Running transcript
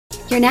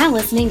You're now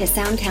listening to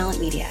Sound Talent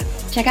Media.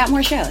 Check out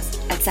more shows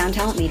at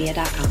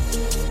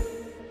soundtalentmedia.com.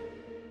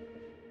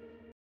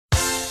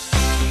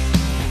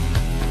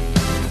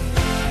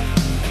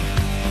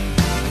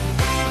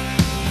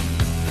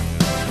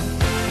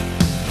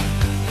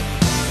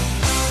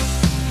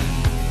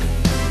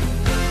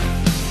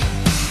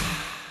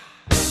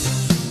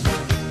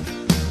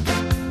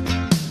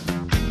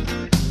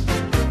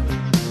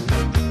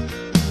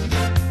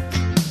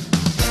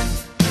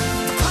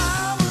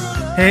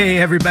 Hey,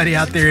 everybody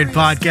out there in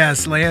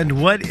podcast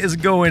land, what is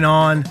going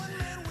on?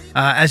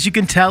 As you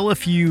can tell,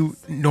 if you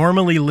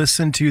normally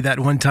listen to That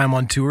One Time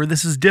on Tour,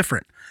 this is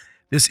different.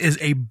 This is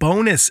a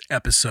bonus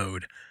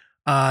episode.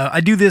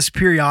 I do this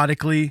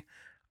periodically.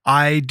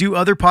 I do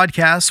other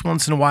podcasts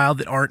once in a while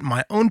that aren't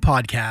my own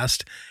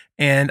podcast,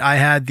 and I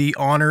had the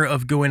honor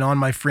of going on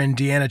my friend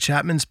Deanna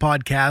Chapman's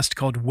podcast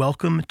called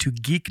Welcome to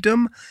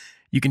Geekdom.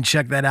 You can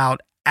check that out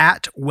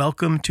at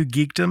Welcome to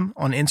Geekdom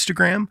on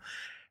Instagram.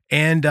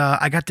 And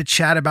I got to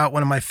chat about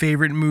one of my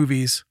favorite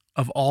movies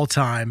of all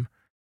time,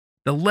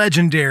 the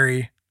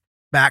legendary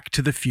Back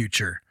to the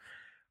Future.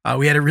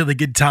 We had a really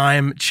good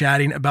time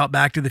chatting about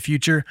Back to the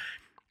Future.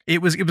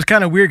 It was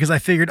kind of weird because I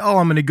figured,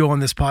 I'm going to go on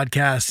this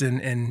podcast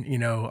and you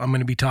know, I'm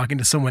going to be talking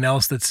to someone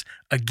else that's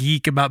a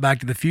geek about Back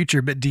to the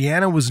Future. But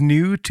Deanna was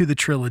new to the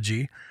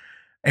trilogy,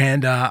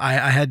 and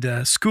I had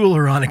to school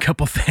her on a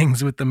couple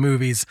things with the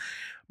movies.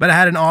 But I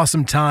had an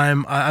awesome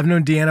time. I've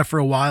known Deanna for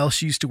a while.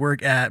 She used to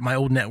work at my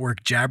old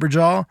network,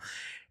 Jabberjaw,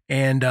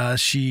 and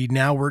she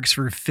now works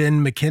for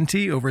Finn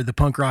McKenty over at the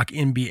Punk Rock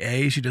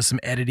NBA. She does some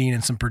editing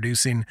and some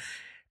producing,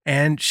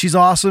 and she's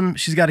awesome.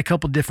 She's got a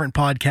couple different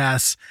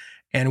podcasts,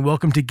 and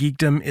Welcome to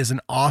Geekdom is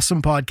an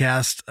awesome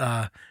podcast.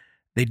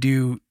 They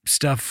do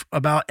stuff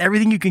about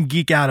everything you can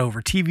geek out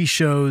over, TV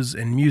shows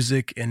and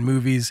music and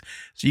movies.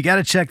 So you got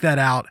to check that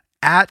out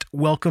at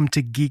Welcome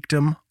to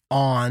Geekdom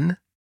on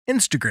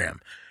Instagram.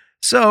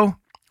 So,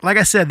 like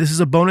I said, this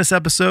is a bonus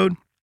episode.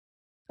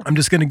 I'm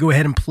just going to go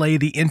ahead and play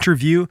the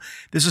interview.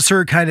 This is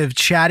her kind of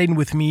chatting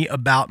with me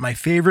about my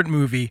favorite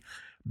movie,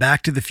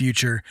 Back to the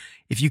Future.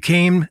 If you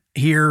came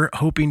here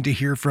hoping to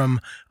hear from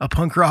a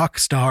punk rock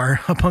star,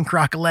 a punk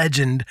rock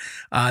legend,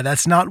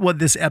 that's not what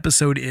this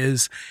episode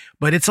is,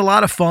 but it's a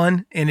lot of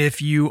fun. And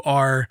if you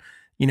are,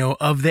 you know,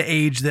 of the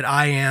age that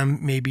I am,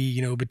 maybe,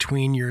 you know,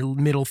 between your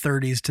middle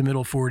 30s to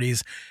middle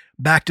 40s,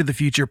 Back to the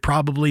Future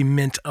probably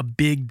meant a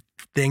big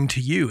thing to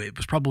you. It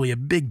was probably a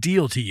big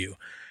deal to you.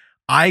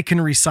 I can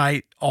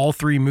recite all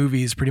three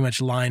movies pretty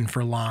much line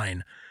for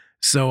line.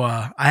 So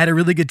I had a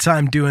really good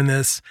time doing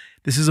this.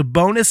 This is a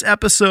bonus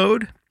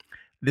episode.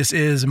 This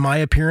is my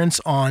appearance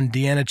on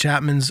Deanna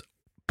Chapman's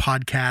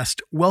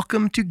podcast,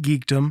 Welcome to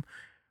Geekdom,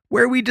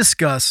 where we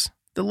discuss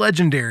the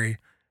legendary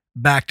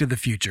Back to the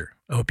Future.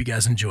 I hope you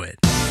guys enjoy it.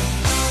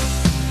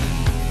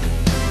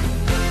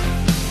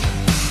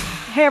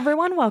 Hey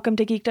everyone, welcome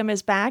to Geekdom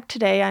is Back.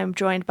 Today I'm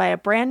joined by a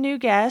brand new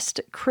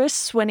guest, Chris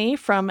Swinney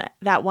from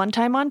That One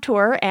Time on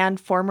Tour and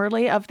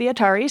formerly of the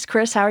Ataris.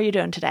 Chris, how are you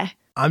doing today?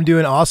 I'm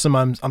doing awesome.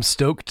 I'm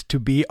stoked to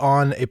be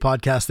on a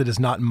podcast that is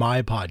not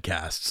my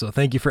podcast. So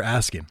thank you for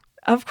asking.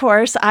 Of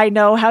course, I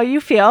know how you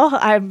feel.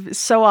 I'm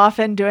so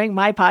often doing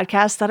my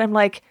podcast that I'm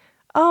like,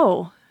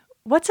 oh,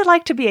 what's it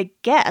like to be a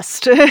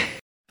guest?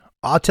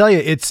 I'll tell you,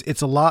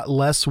 it's a lot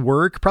less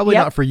work. Probably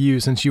not for you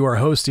since you are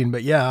hosting,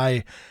 but yeah,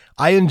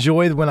 I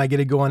enjoy when I get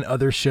to go on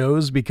other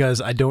shows because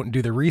I don't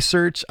do the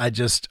research. I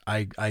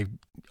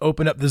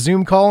open up the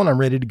Zoom call and I'm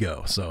ready to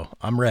go. So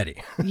I'm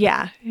ready.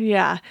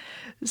 Yeah.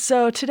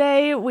 So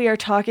today we are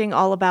talking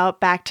all about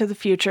Back to the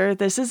Future.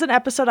 This is an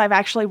episode I've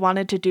actually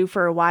wanted to do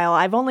for a while.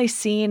 I've only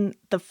seen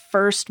the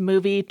first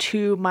movie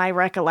to my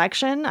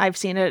recollection. I've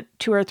seen it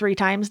 2 or 3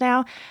 times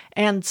now.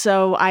 And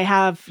so I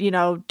have,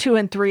 2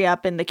 and 3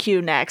 up in the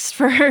queue next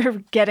for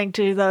getting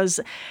to those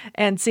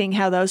and seeing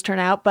how those turn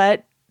out.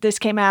 But this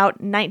came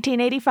out in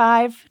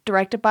 1985,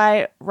 directed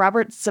by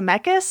Robert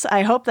Zemeckis.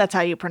 I hope that's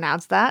how you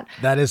pronounce that.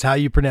 That is how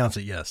you pronounce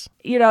it, yes.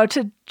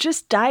 To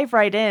just dive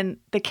right in,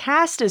 the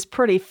cast is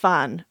pretty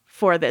fun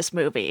for this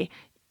movie.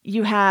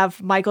 You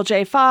have Michael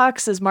J.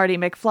 Fox as Marty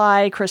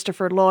McFly,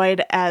 Christopher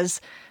Lloyd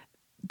as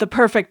the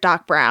perfect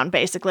Doc Brown,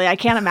 basically. I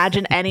can't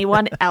imagine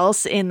anyone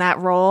else in that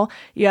role.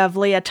 You have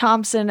Leah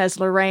Thompson as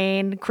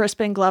Lorraine,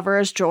 Crispin Glover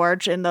as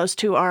George, and those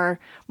two are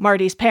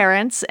Marty's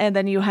parents. And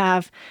then you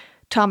have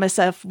Thomas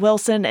F.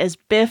 Wilson as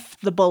Biff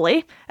the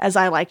Bully, as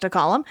I like to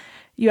call him.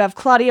 You have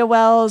Claudia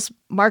Wells,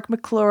 Mark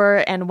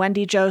McClure, and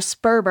Wendy Jo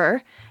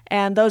Sperber,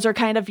 and those are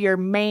kind of your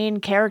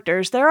main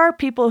characters. There are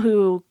people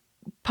who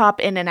pop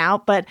in and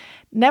out, but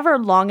never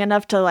long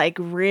enough to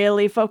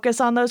really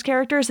focus on those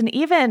characters. And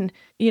even,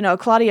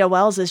 Claudia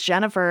Wells as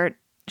Jennifer,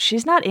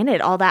 she's not in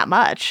it all that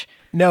much.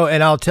 No,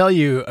 and I'll tell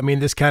you,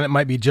 this kind of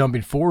might be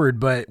jumping forward,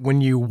 but when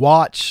you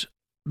watch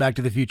Back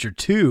to the Future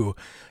 2,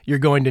 you're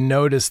going to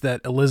notice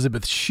that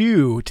Elizabeth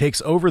Shue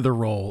takes over the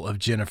role of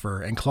Jennifer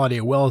and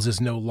Claudia Wells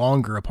is no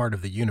longer a part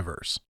of the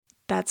universe.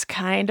 That's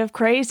kind of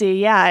crazy.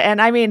 Yeah.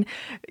 And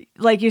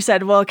like you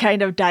said, we'll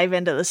kind of dive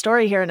into the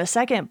story here in a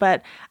second,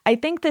 but I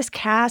think this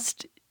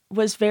cast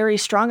was very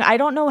strong. I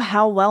don't know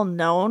how well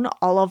known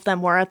all of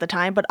them were at the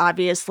time, but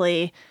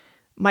obviously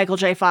Michael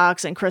J.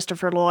 Fox and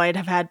Christopher Lloyd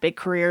have had big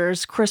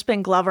careers.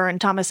 Crispin Glover and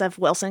Thomas F.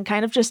 Wilson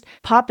kind of just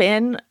pop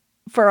in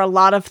for a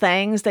lot of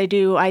things. They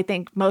do, I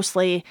think,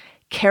 mostly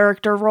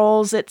character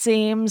roles, it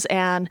seems.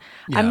 And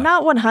I'm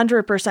not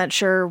 100%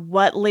 sure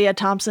what Leah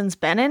Thompson's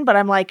been in, but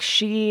I'm like,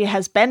 she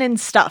has been in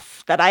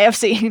stuff that I have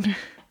seen.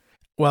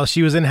 Well,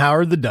 she was in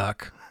Howard the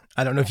Duck.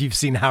 I don't know if you've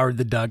seen Howard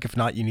the Duck. If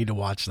not, you need to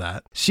watch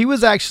that. She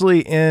was actually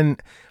in,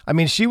 I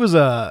mean, she was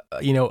a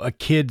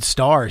kid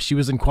star. She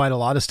was in quite a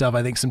lot of stuff.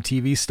 I think some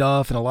TV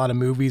stuff and a lot of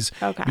movies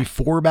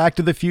before Back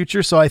to the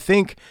Future. So I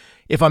think,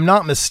 if I'm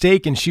not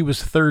mistaken, she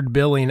was third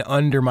billing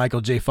under Michael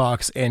J.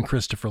 Fox and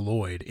Christopher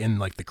Lloyd in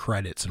like the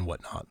credits and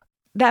whatnot.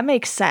 That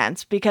makes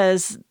sense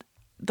because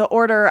the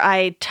order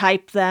I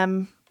typed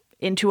them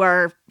into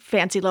our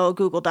fancy little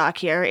Google Doc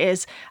here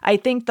is, I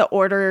think, the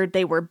order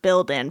they were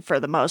billed in for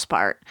the most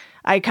part.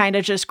 I kind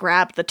of just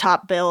grabbed the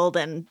top build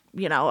and,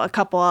 a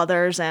couple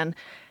others and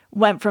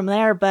went from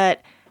there.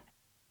 But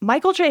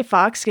Michael J.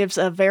 Fox gives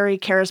a very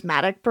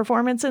charismatic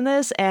performance in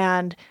this,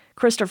 and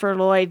Christopher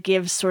Lloyd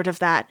gives sort of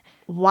that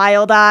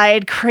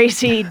wild-eyed,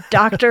 crazy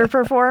doctor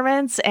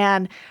performance.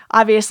 And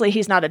obviously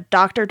he's not a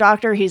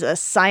doctor, he's a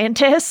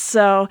scientist.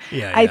 So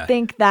I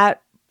think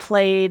that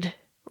played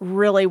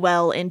really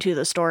well into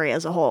the story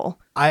as a whole.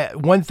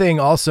 One thing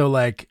also,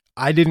 like,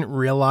 I didn't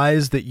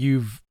realize that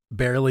you've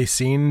barely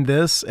seen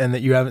this and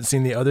that you haven't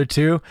seen the other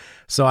two.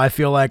 So I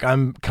feel like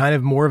I'm kind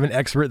of more of an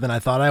expert than I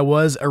thought I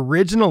was.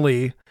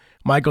 Originally,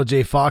 Michael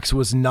J. Fox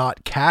was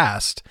not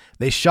cast.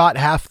 They shot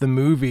half the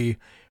movie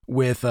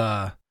with,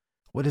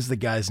 what is the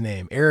guy's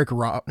name?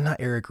 Not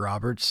Eric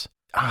Roberts.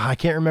 I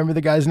can't remember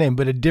the guy's name,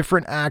 but a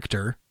different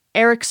actor.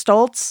 Eric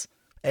Stoltz.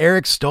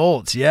 Eric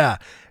Stoltz, yeah.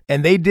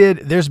 And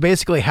there's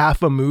basically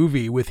half a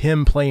movie with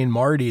him playing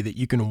Marty that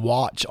you can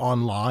watch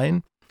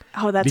online.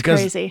 Oh, that's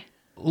crazy.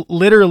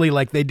 Literally,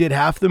 like, they did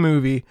half the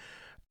movie,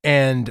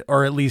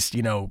 or at least,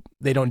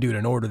 they don't do it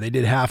in order. They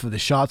did half of the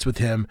shots with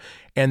him,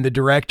 and the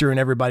director and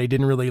everybody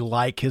didn't really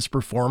like his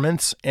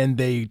performance, and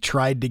they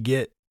tried to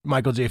get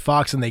Michael J.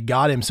 Fox, and they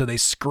got him, so they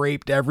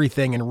scraped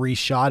everything and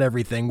reshot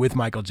everything with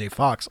Michael J.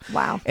 Fox.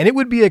 Wow. And it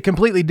would be a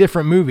completely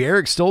different movie.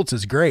 Eric Stoltz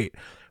is great,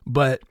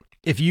 but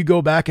if you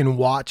go back and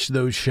watch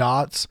those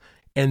shots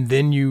and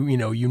then you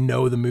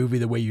know the movie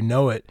the way you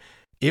know it,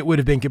 it would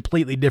have been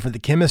completely different. The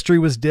chemistry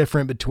was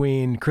different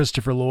between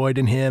Christopher Lloyd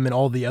and him and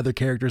all the other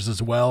characters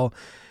as well.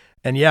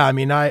 And yeah, I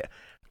mean, I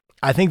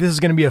think this is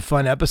going to be a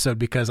fun episode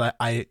because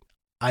I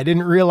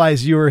didn't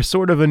realize you were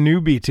sort of a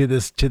newbie to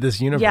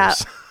this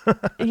universe.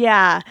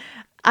 Yeah.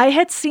 I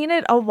had seen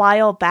it a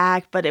while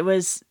back, but it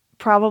was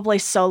probably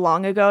so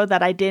long ago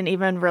that I didn't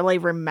even really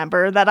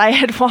remember that I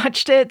had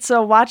watched it.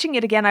 So watching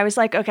it again, I was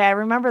like, okay, I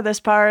remember this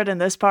part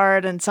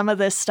and some of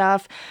this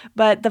stuff.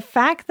 But the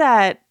fact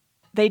that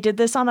they did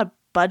this on a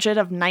budget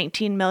of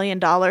 $19 million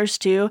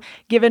too,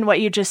 given what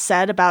you just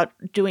said about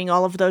doing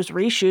all of those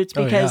reshoots,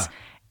 because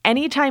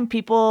anytime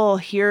people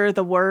hear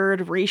the word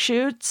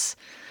reshoots,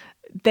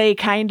 they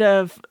kind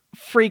of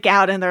freak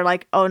out and they're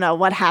like, oh no,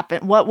 what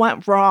happened? What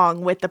went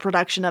wrong with the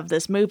production of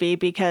this movie?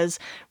 Because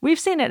we've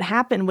seen it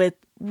happen with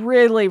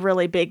really,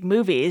 really big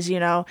movies.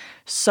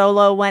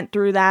 Solo went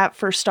through that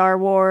for Star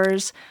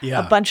Wars. Yeah.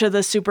 A bunch of the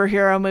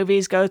superhero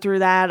movies go through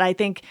that. I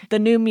think The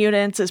New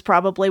Mutants is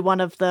probably one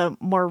of the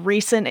more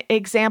recent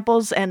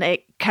examples, and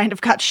it kind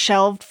of got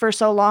shelved for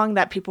so long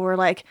that people were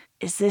like,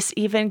 is this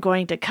even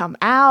going to come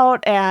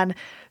out? And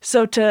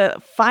so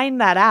to find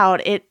that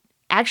out, it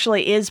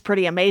actually is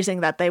pretty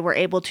amazing that they were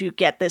able to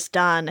get this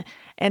done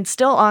and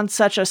still on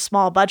such a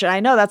small budget. I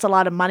know that's a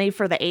lot of money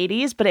for the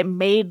 80s, but it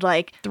made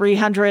like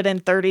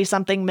 330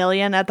 something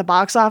million at the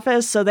box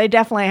office. So they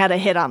definitely had a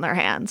hit on their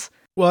hands.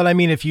 Well, and I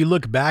mean, if you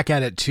look back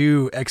at it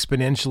too,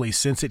 exponentially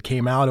since it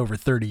came out over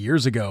 30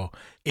 years ago,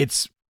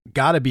 it's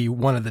got to be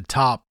one of the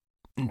top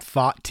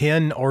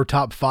 10 or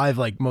top 5,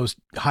 like, most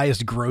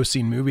highest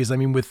grossing movies. I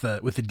mean, with the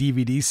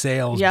DVD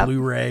sales,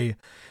 Blu-ray,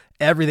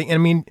 everything.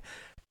 And I mean,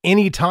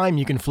 anytime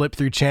you can flip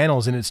through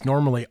channels and it's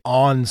normally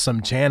on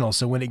some channel.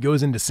 So when it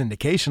goes into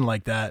syndication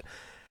like that,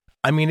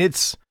 I mean,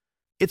 it's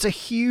a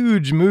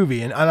huge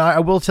movie. And I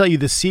will tell you,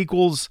 the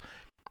sequels,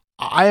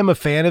 I am a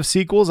fan of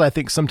sequels. I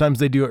think sometimes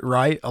they do it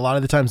right. A lot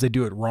of the times they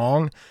do it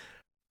wrong.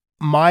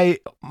 My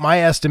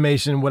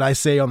estimation, what I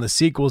say on the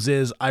sequels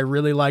is I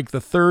really like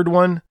the third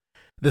one.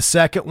 The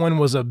second one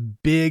was a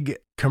big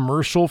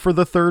commercial for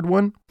the third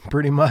one,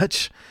 pretty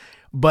much.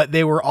 But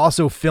they were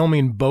also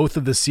filming both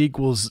of the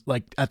sequels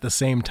like at the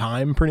same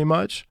time, pretty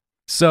much.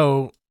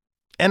 So,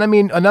 and I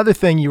mean, another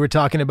thing you were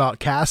talking about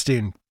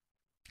casting,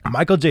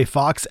 Michael J.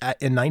 Fox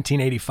in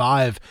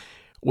 1985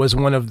 was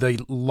one of the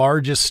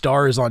largest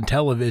stars on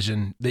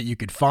television that you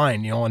could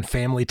find, on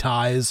Family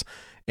Ties,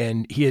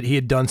 and he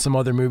had done some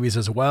other movies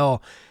as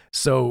well.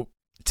 So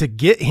to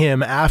get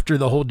him after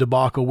the whole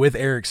debacle with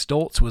Eric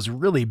Stoltz was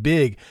really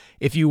big.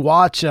 If you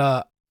watch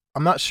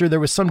I'm not sure, there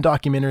was some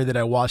documentary that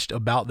I watched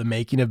about the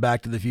making of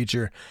Back to the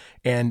Future.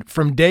 And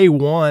from day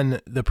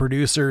one, the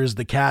producers,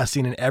 the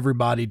casting, and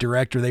everybody,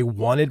 director, they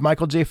wanted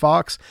Michael J.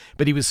 Fox,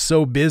 but he was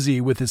so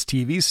busy with his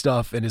TV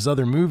stuff and his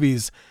other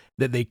movies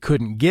that they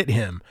couldn't get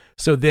him.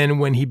 So then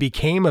when he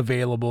became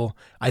available,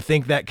 I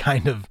think that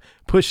kind of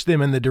pushed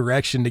them in the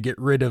direction to get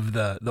rid of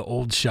the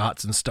old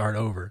shots and start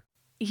over.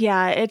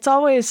 Yeah, it's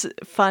always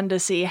fun to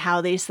see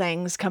how these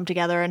things come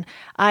together. And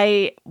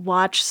I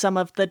watch some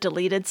of the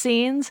deleted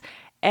scenes,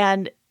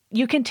 and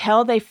you can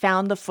tell they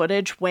found the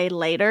footage way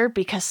later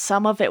because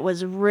some of it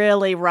was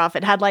really rough.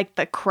 It had like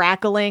the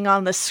crackling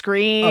on the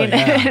screen. Oh,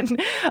 yeah.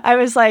 And I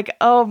was like,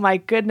 oh my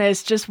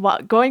goodness, just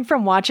going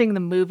from watching the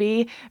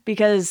movie,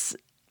 because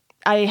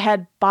I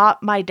had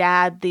bought my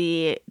dad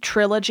the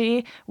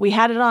trilogy. We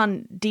had it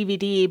on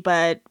DVD,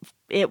 but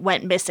it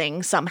went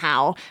missing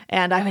somehow.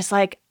 And I was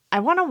like, I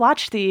want to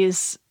watch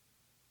these.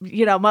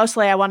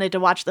 Mostly I wanted to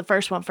watch the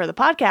first one for the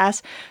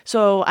podcast.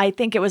 So I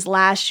think it was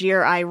last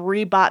year I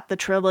rebought the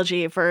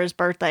trilogy for his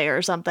birthday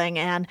or something.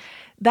 And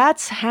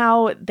that's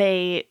how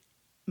they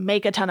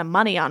make a ton of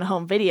money on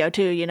home video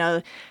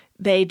too.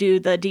 They do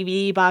the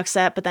DVD box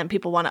set, but then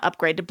people want to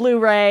upgrade to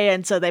Blu-ray.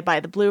 And so they buy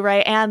the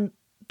Blu-ray and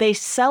they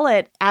sell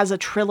it as a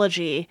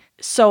trilogy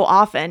so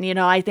often.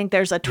 I think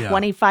there's a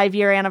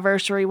 25-year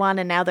anniversary one,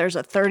 and now there's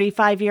a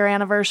 35-year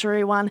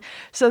anniversary one.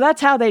 So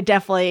that's how they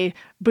definitely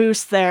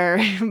boost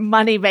their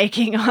money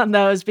making on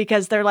those,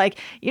 because they're like,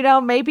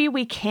 maybe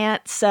we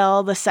can't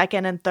sell the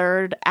second and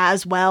third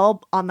as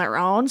well on their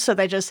own. So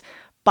they just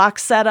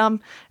box set them,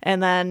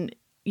 and then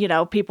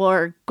people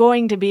are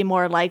going to be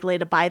more likely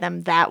to buy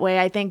them that way,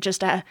 I think,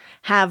 just to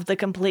have the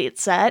complete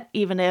set,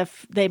 even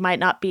if they might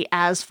not be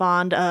as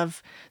fond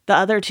of the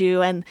other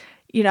two. And,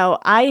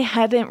 I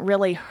hadn't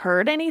really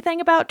heard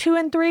anything about 2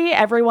 and 3.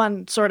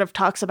 Everyone sort of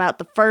talks about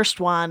the first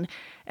one,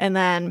 and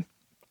then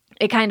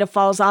it kind of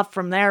falls off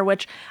from there,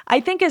 which I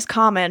think is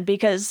common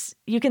because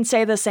you can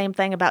say the same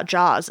thing about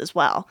Jaws as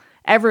well.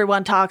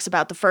 Everyone talks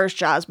about the first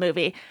Jaws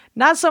movie,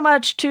 not so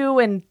much 2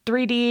 and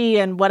 3D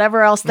and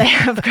whatever else they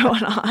have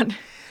going on.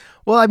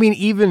 Well, I mean,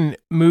 even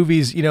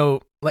movies,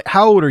 like,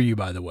 how old are you,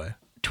 by the way?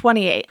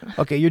 28.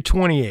 Okay, you're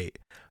 28.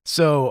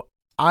 So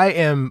I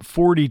am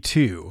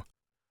 42.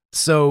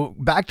 So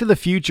Back to the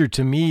Future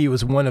to me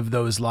was one of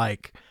those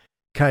like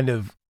kind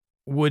of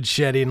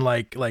woodshedding,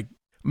 like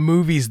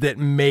movies that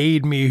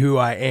made me who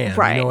I am.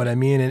 Right. You know what I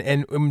mean?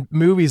 And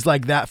movies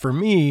like that for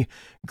me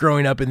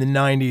growing up in the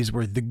 90s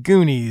were The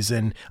Goonies,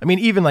 and I mean,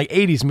 even like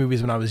 80s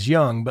movies when I was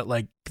young, but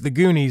like The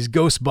Goonies,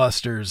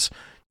 Ghostbusters,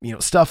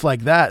 stuff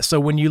like that. So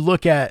when you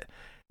look at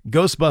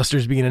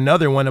Ghostbusters being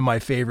another one of my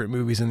favorite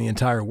movies in the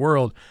entire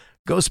world,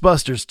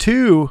 Ghostbusters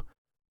 2,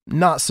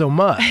 not so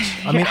much.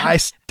 I mean,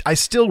 I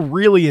still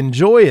really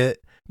enjoy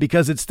it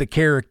because it's the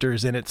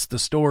characters and it's the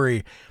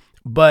story,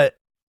 but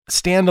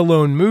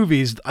standalone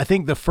movies, I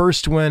think the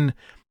first one,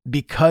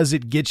 because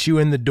it gets you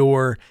in the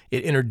door,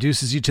 it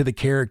introduces you to the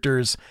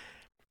characters.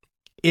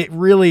 It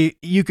really,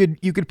 you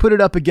could put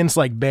it up against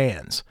like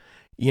bands.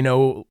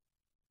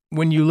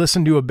 When you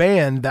listen to a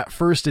band, that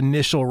first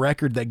initial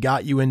record that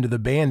got you into the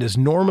band is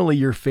normally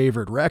your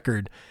favorite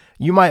record.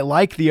 You might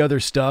like the other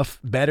stuff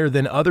better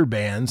than other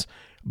bands,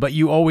 but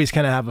you always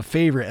kind of have a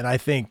favorite. And I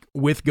think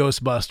with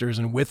Ghostbusters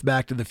and with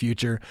Back to the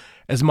Future,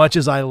 as much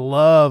as I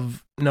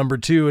love number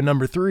 2 and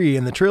number 3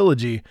 in the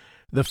trilogy,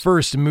 the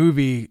first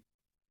movie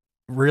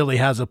really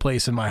has a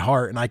place in my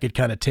heart, and I could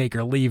kind of take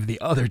or leave the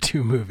other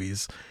 2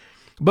 movies.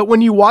 But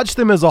when you watch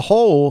them as a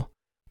whole,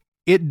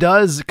 it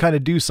does kind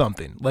of do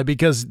something, like,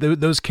 because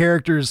those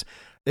characters,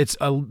 it's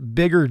a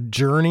bigger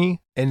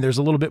journey and there's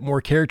a little bit more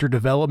character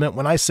development.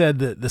 When I said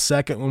that the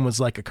second one was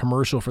like a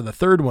commercial for the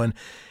third one,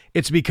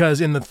 it's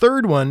because in the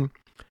third one,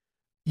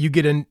 you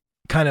get to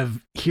kind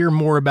of hear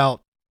more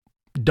about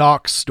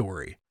Doc's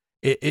story.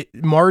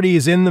 Marty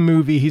is in the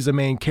movie. He's a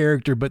main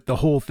character, but the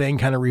whole thing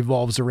kind of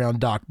revolves around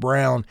Doc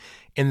Brown.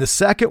 In the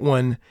second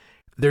one,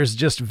 there's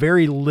just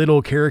very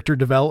little character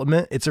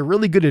development. It's a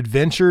really good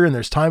adventure and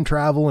there's time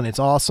travel and it's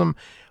awesome.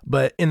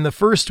 But in the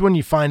first one,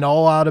 you find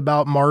all out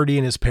about Marty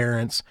and his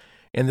parents.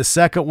 In the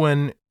second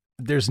one,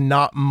 there's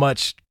not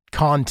much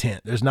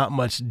content. There's not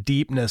much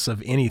deepness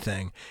of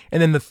anything.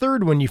 And then the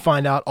third one, you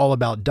find out all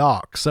about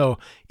Doc. So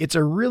it's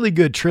a really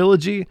good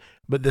trilogy,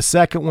 but the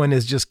second one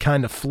is just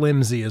kind of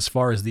flimsy as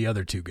far as the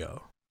other 2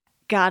 go.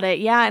 Got it.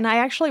 Yeah. And I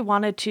actually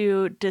wanted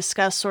to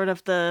discuss sort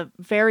of the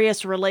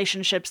various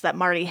relationships that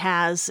Marty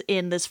has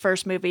in this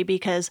first movie,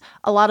 because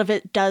a lot of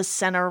it does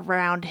center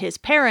around his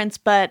parents,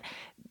 but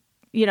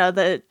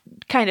the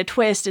kind of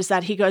twist is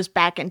that he goes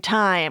back in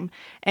time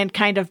and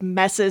kind of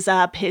messes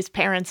up his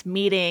parents'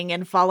 meeting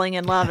and falling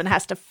in love and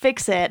has to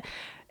fix it.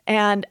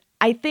 And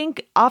I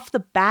think off the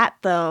bat,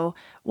 though,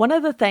 one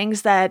of the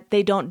things that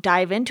they don't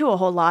dive into a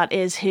whole lot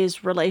is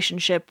his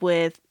relationship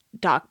with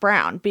Doc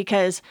Brown,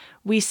 because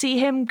we see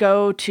him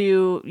go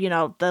to,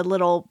 the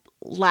little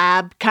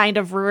lab kind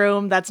of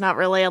room that's not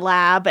really a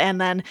lab,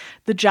 and then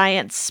the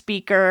giant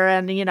speaker,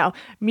 and,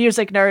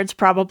 music nerds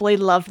probably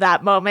love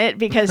that moment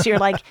because you're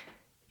like,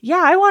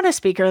 yeah, I want a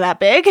speaker that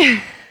big.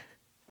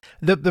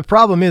 The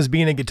problem is,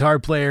 being a guitar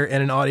player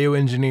and an audio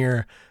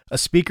engineer, a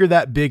speaker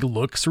that big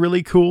looks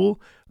really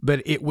cool,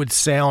 but it would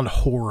sound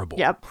horrible.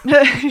 Yep.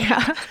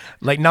 Yeah.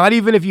 Like, not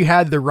even if you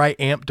had the right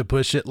amp to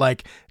push it,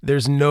 like,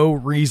 there's no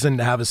reason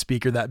to have a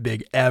speaker that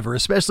big ever,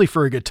 especially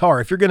for a guitar.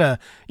 If you're going to,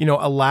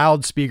 a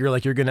loudspeaker,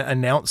 like you're going to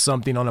announce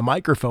something on a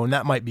microphone,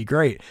 that might be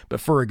great.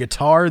 But for a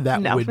guitar,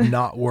 that would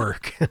not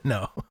work.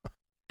 No.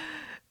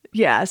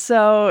 Yeah.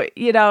 So,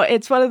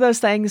 it's one of those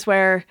things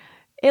where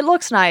it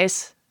looks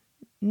nice.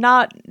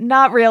 Not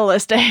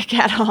realistic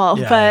at all,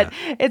 but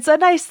it's a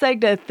nice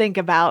thing to think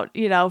about,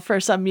 for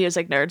some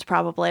music nerds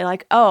probably,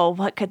 like, oh,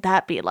 what could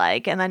that be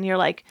like? And then you're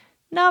like,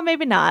 no,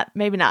 maybe not.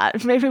 Maybe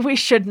we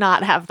should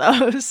not have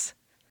those.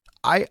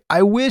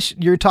 I wish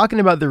you're talking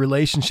about the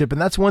relationship, and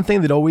that's one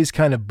thing that always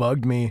kind of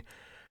bugged me,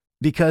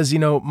 because,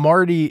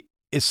 Marty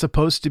is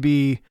supposed to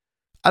be,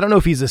 I don't know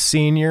if he's a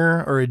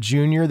senior or a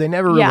junior. They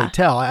never really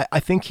tell. I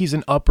think he's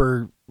an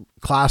upper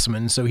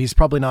classman, so he's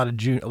probably not a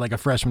junior, like a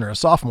freshman or a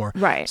sophomore.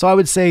 Right. So I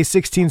would say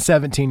 16,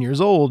 17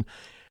 years old.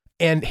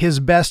 And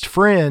his best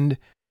friend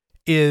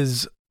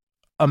is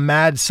a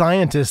mad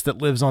scientist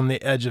that lives on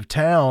the edge of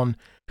town,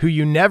 who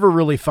you never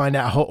really find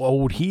out how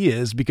old he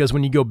is, because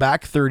when you go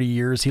back 30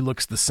 years, he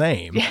looks the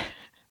same.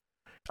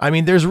 I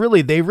mean,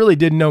 they really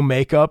did no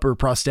makeup or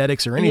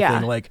prosthetics or anything. Yeah.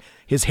 Like,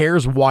 his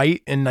hair's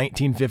white in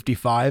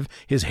 1955.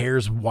 His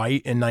hair's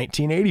white in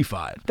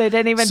 1985. They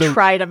didn't even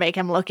try to make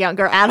him look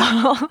younger at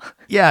all.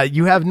 Yeah,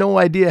 you have no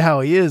idea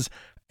how he is.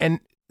 And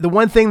the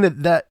one thing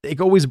that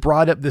it always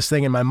brought up this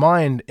thing in my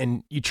mind,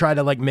 and you try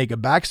to like make a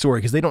backstory,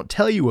 because they don't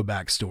tell you a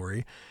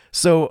backstory.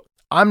 So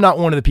I'm not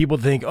one of the people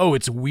to think, oh,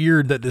 it's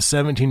weird that this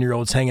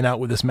 17-year-old's hanging out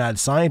with this mad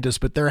scientist,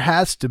 but there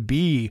has to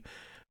be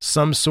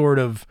some sort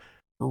of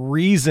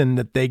reason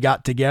that they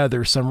got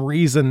together, some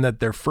reason that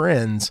they're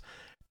friends,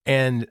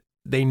 and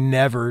they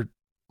never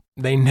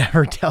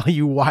tell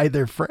you why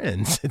they're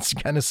friends. It's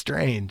kind of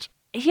strange.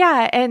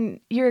 Yeah, and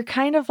you're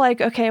kind of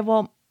like, okay,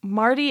 well,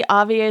 Marty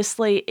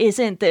obviously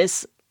isn't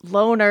this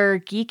loner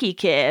geeky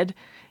kid,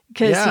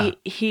 because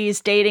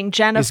he's dating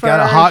Jennifer. He's got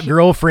a hot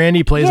girlfriend.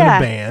 He plays in a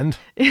band.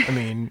 I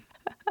mean,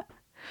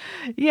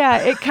 yeah,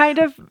 it kind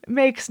of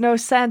makes no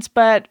sense,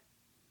 but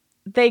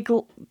they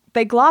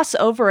gloss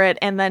over it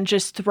and then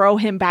just throw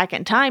him back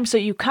in time. So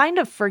you kind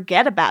of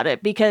forget about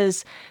it,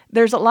 because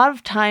there's a lot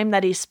of time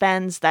that he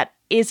spends that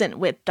isn't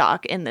with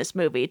Doc in this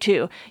movie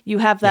too. You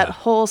have that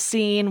whole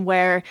scene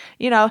where,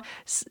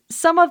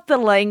 some of the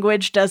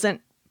language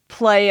doesn't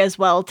play as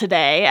well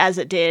today as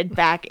it did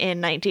back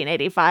in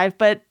 1985,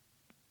 but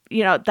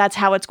that's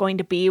how it's going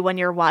to be when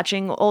you're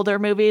watching older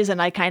movies.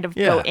 And I kind of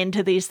go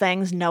into these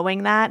things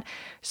knowing that.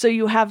 So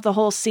you have the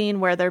whole scene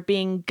where they're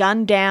being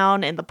gunned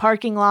down in the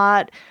parking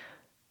lot.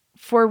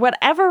 For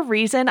whatever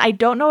reason, I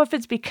don't know if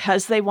it's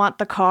because they want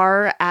the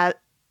car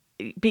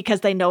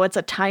because they know it's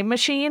a time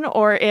machine,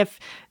 or if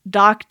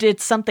Doc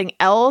did something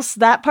else.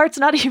 That part's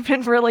not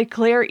even really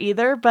clear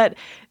either. But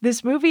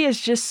this movie is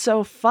just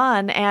so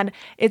fun, and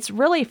it's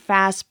really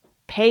fast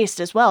paced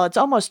as well. It's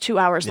almost 2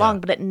 hours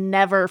long, but it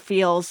never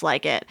feels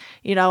like it.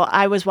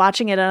 I was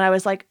watching it and I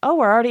was like, oh,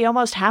 we're already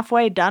almost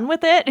halfway done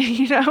with it.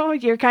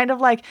 You're kind of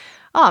like,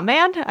 oh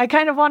man, I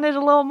kind of wanted a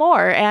little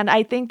more. And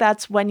I think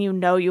that's when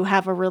you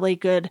have a really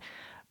good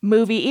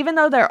movie. Even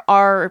though there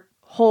are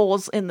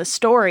holes in the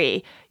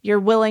story, you're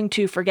willing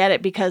to forget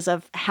it because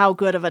of how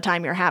good of a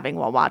time you're having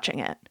while watching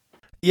it.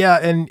 Yeah,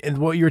 and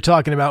what you were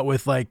talking about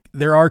with, like,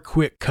 there are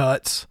quick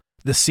cuts.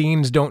 The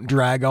scenes don't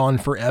drag on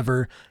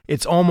forever.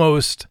 It's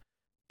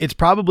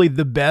probably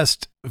the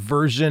best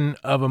version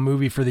of a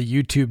movie for the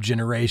YouTube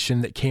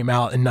generation that came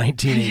out in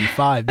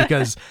 1985,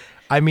 because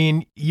I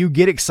mean, you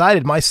get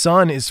excited. My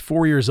son is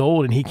 4 years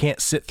old and he can't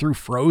sit through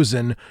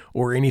Frozen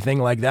or anything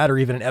like that, or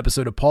even an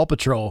episode of Paw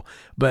Patrol,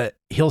 but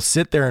he'll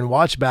sit there and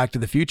watch Back to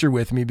the Future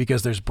with me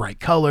because there's bright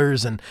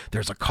colors and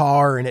there's a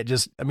car,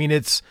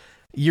 and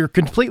you're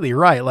completely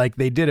right. Like,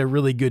 they did a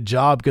really good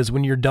job, because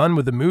when you're done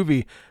with the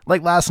movie,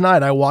 like last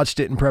night, I watched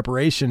it in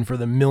preparation for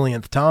the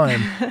millionth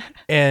time.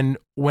 And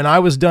when I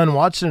was done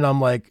watching it,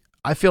 I'm like,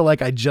 I feel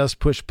like I just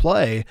pushed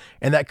play.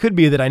 And that could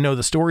be that I know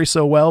the story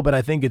so well, but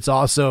I think it's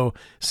also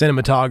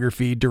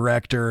cinematography,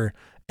 director,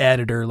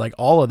 editor, like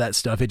all of that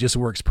stuff. It just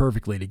works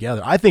perfectly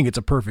together. I think it's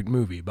a perfect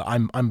movie, but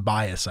I'm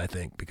biased, I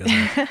think, because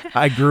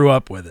I grew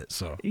up with it.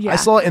 So I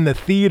saw it in the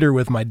theater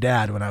with my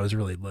dad when I was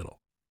really little.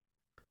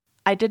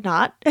 I did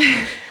not.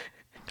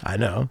 I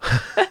know.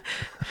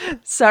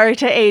 Sorry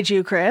to age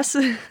you, Chris.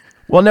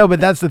 Well, no, but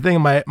that's the thing.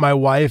 My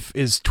wife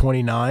is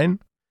 29.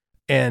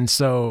 And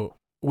so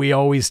we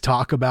always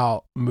talk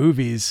about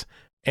movies,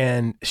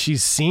 and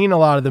she's seen a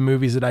lot of the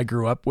movies that I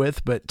grew up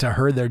with, but to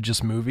her, they're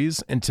just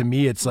movies. And to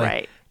me, it's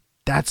like,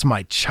 that's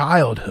my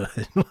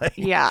childhood.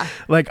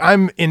 Like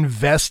I'm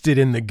invested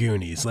in the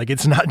Goonies. Like,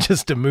 it's not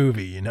just a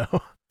movie,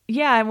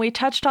 Yeah, and we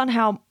touched on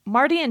how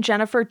Marty and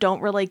Jennifer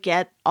don't really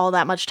get all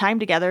that much time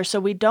together, so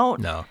we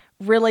don't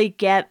really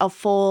get a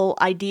full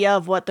idea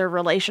of what their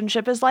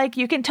relationship is like.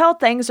 You can tell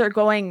things are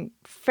going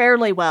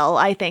fairly well,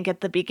 I think, at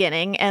the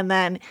beginning, and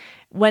then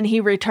when he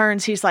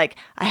returns, he's like,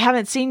 I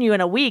haven't seen you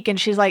in a week. And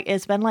she's like,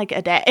 it's been like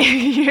a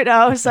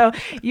day, So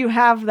you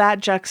have that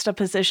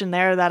juxtaposition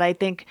there that I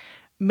think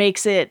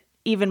makes it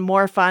even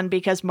more fun,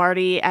 because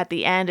Marty at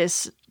the end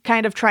is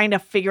kind of trying to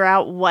figure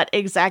out what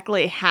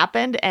exactly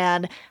happened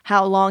and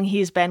how long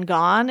he's been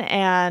gone.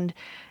 And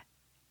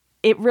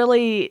it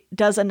really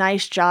does a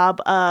nice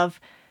job of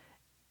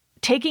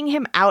taking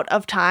him out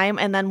of time.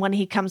 And then when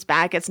he comes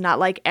back, it's not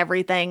like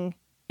everything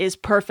is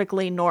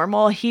perfectly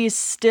normal. He's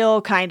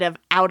still kind of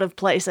out of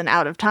place and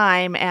out of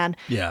time. And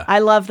I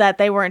love that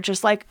they weren't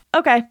just like,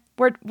 okay,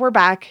 we're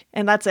back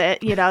and that's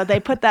it. They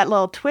put that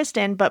little twist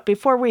in. But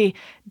before we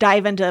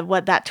dive into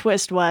what that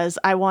twist was,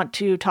 I want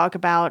to talk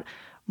about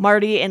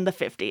Marty in the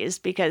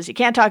 50s, because you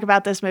can't talk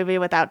about this movie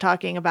without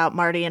talking about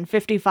Marty in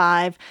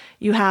 55.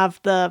 You have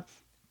the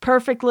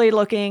perfectly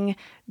looking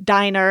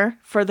diner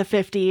for the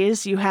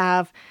 50s. You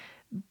have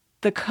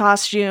the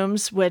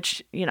costumes,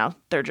 which,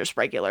 they're just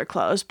regular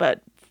clothes,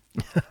 but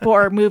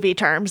for movie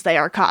terms, they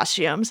are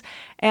costumes.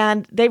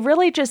 And they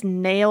really just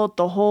nailed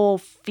the whole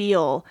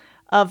feel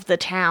of the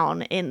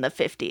town in the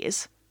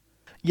 50s.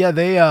 Yeah,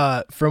 they,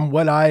 from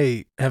what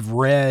I have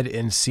read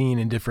and seen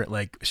in different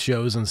like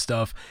shows and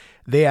stuff,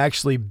 they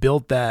actually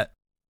built that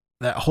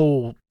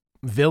whole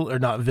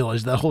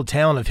that whole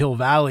town of Hill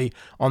Valley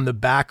on the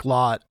back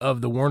lot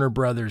of the Warner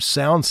Brothers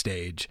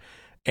soundstage.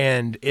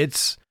 And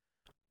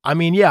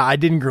I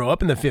didn't grow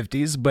up in the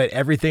 50s, but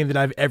everything that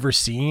I've ever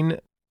seen,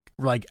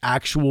 like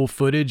actual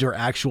footage or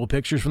actual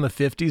pictures from the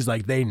 50s,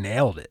 like they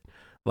nailed it.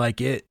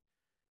 Like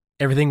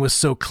everything was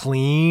so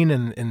clean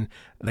and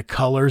the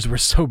colors were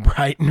so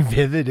bright and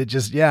vivid. It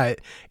just,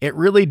 it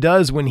really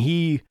does when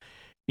he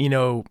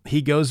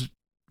goes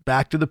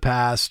back to the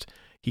past,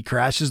 he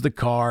crashes the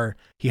car,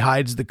 he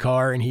hides the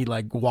car, and he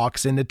like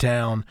walks into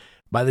town.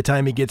 By the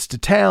time he gets to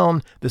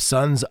town, the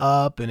sun's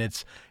up and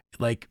it's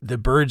like the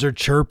birds are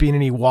chirping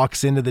and he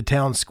walks into the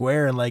town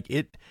square, and like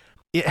it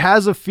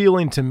has a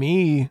feeling to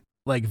me,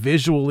 like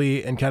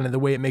visually and kind of the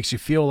way it makes you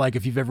feel, like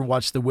if you've ever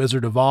watched The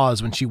Wizard of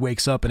Oz when she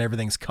wakes up and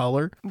everything's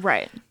color.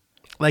 Right.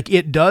 Like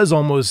it does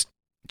almost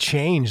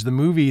change the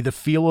movie, the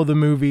feel of the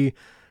movie,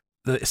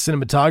 the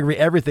cinematography,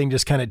 everything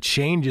just kind of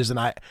changes. And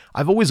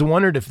I've always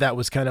wondered if that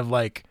was kind of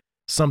like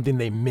something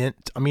they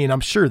meant. I mean,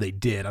 I'm sure they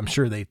did. I'm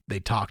sure they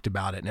talked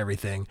about it and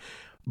everything.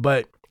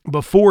 But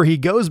before he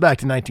goes back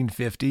to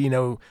 1950,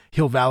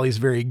 Hill Valley's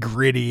very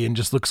gritty and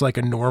just looks like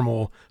a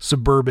normal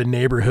suburban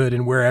neighborhood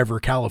in wherever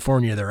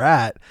California they're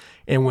at.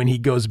 And when he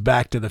goes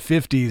back to the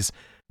 50s,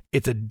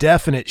 it's a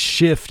definite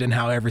shift in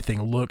how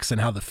everything looks and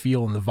how the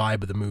feel and the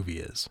vibe of the movie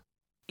is.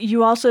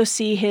 You also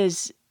see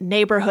his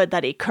neighborhood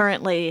that he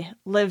currently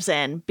lives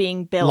in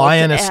being built.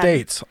 Lyon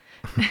Estates.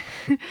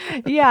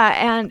 Yeah,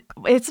 and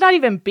it's not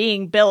even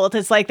being built.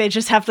 It's like they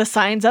just have the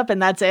signs up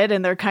and that's it.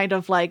 And they're kind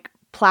of like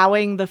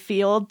plowing the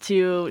field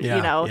to,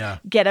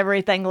 get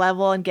everything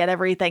level and get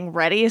everything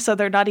ready. So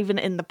they're not even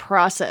in the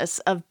process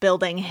of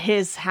building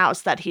his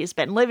house that he's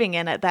been living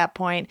in at that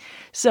point.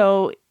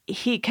 So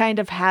he kind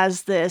of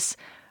has this,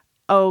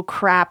 oh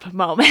crap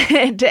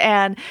moment.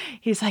 And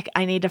he's like,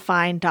 I need to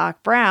find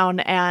Doc Brown.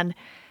 And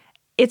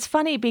it's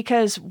funny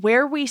because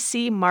where we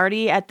see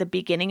Marty at the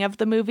beginning of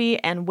the movie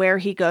and where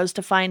he goes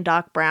to find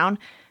Doc Brown,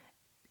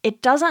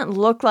 it doesn't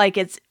look like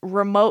it's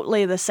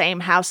remotely the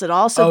same house at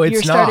all. So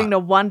you're starting to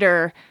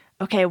wonder,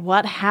 okay,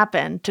 what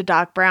happened to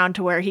Doc Brown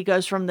to where he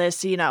goes from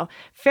this,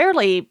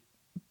 fairly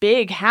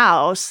big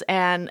house.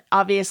 And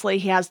obviously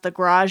he has the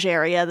garage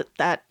area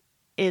that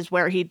is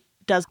where he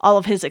does all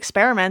of his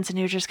experiments. And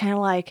you're just kind of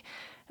like,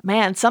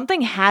 man,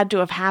 something had to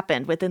have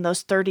happened within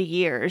those 30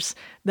 years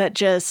that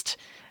just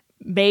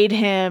made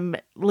him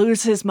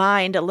lose his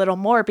mind a little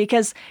more,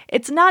 because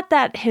it's not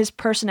that his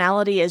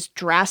personality is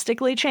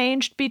drastically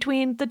changed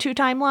between the two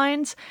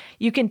timelines.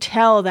 You can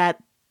tell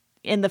that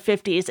in the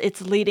 50s,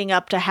 it's leading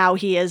up to how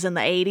he is in the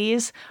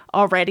 80s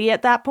already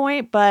at that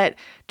point, but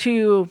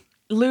to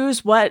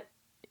lose what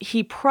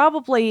he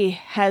probably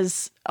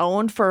has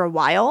owned for a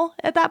while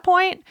at that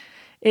point,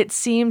 it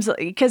seems,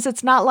 because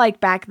it's not like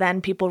back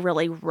then people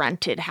really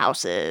rented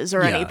houses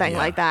or anything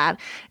like that.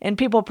 And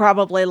people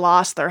probably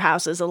lost their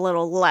houses a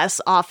little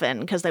less often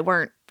because they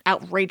weren't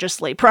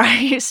outrageously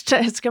priced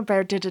as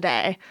compared to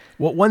today.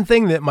 Well, one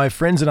thing that my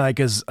friends and I,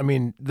 because I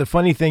mean, the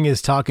funny thing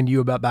is talking to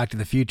you about Back to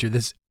the Future,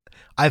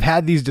 I've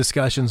had these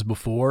discussions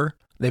before.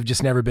 They've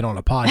just never been on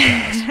a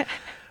podcast.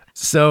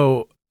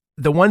 So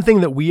the one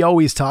thing that we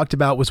always talked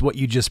about was what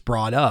you just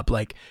brought up.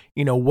 Like,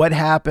 what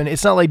happened?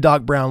 It's not like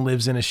Doc Brown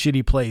lives in a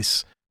shitty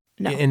place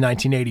in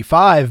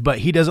 1985, but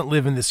he doesn't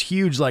live in this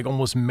huge, like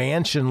almost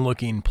mansion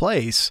looking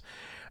place.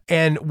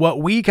 And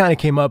what we kind of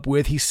came up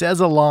with, he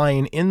says a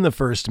line in the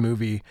first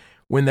movie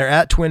when they're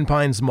at Twin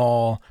Pines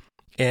Mall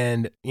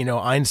and,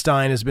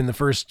 Einstein has been the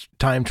first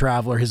time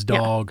traveler, his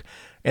dog. Yeah.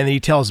 And then he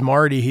tells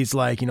Marty, he's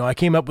like, I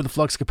came up with a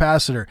flux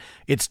capacitor.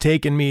 It's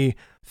taken me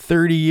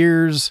 30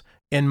 years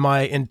and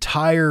my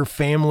entire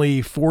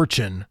family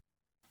fortune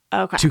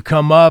to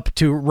come up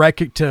to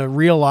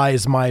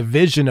realize my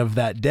vision of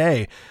that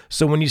day.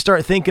 So when you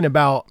start thinking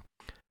about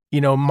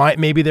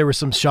maybe there were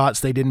some shots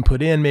they didn't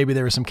put in. Maybe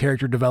there was some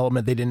character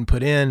development they didn't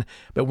put in.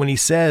 But when he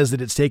says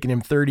that it's taken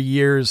him 30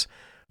 years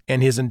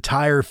and his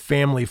entire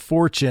family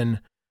fortune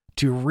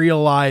to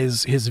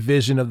realize his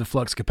vision of the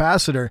flux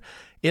capacitor,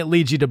 it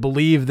leads you to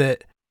believe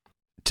that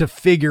to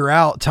figure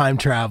out time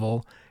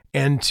travel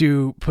and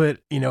to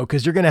put,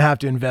 because you're going to have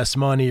to invest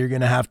money, you're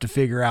going to have to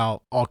figure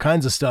out all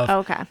kinds of stuff.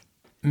 Okay.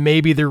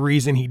 Maybe the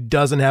reason he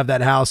doesn't have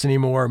that house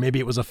anymore, maybe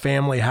it was a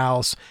family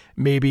house.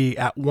 Maybe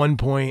at one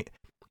point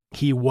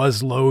he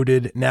was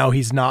loaded. Now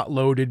he's not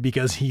loaded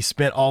because he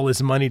spent all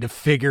his money to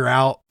figure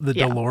out the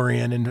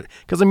DeLorean. And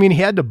because, he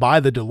had to buy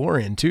the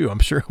DeLorean too. I'm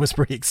sure it was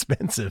pretty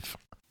expensive.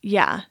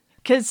 Yeah,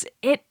 because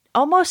it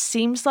almost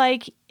seems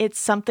like it's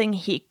something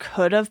he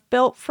could have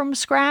built from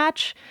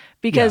scratch,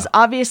 because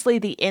obviously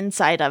the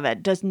inside of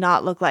it does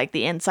not look like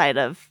the inside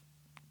of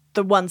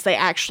the ones they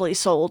actually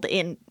sold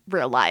in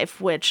real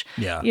life, which,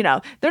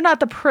 they're not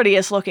the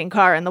prettiest looking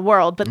car in the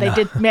world, but they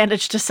did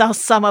manage to sell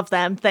some of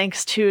them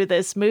thanks to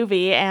this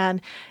movie. And,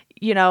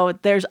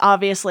 there's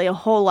obviously a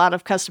whole lot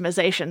of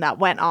customization that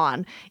went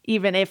on,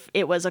 even if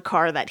it was a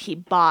car that he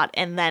bought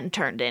and then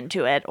turned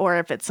into it, or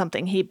if it's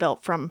something he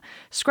built from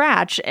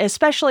scratch,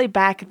 especially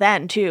back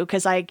then too,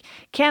 because I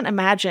can't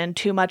imagine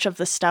too much of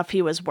the stuff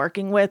he was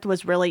working with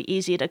was really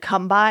easy to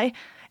come by.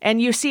 And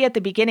you see at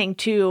the beginning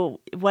too,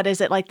 what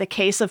is it, like the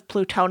case of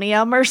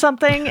plutonium or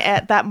something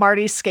that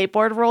Marty's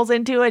skateboard rolls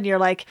into, and you're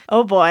like,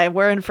 oh boy,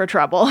 we're in for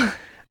trouble.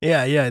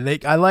 Yeah.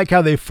 I like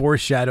how they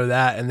foreshadow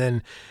that. And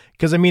then,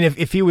 because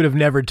if he would have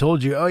never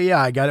told you, oh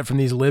yeah, I got it from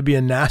these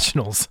Libyan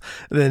nationals,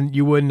 then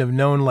you wouldn't have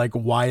known like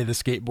why the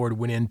skateboard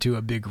went into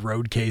a big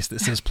road case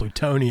that says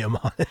plutonium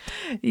on it.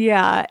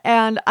 Yeah.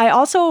 And I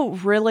also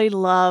really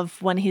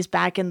love when he's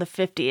back in the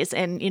 50s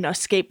and,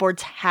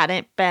 skateboards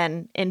hadn't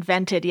been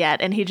invented yet.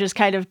 And he just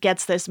kind of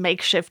gets this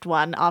makeshift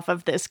one off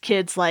of this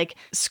kid's like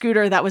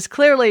scooter that was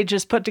clearly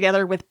just put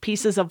together with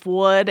pieces of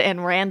wood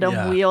and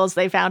random wheels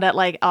they found at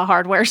like a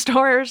hardware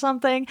store or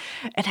something.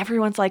 And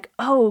everyone's like,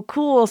 oh,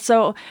 cool.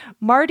 So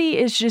Marty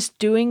is just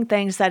doing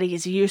things that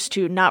he's used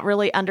to, not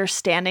really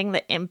understanding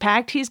the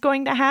impact he's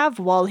going to have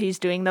while he's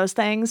doing those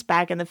things.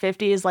 Back in the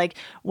 50s, like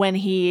when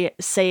he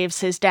saves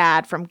his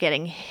dad from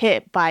getting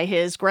hit by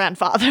his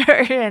grandfather.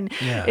 And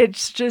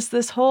it's just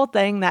this whole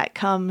thing that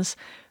comes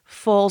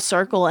full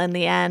circle in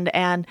the end.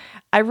 And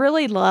I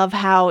really love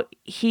how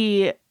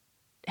he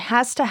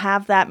has to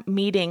have that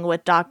meeting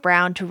with Doc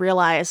Brown to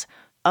realize,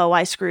 oh,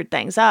 I screwed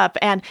things up.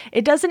 And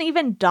it doesn't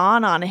even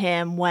dawn on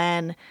him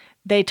when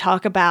they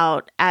talk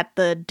about at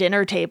the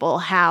dinner table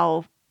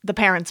how the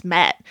parents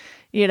met.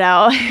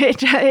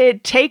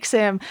 It takes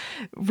him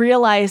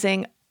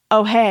realizing,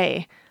 oh,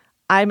 hey,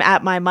 I'm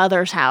at my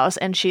mother's house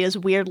and she is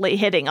weirdly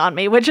hitting on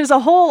me, which is a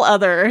whole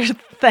other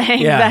thing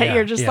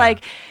you're just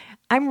like,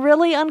 I'm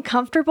really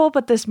uncomfortable,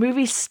 but this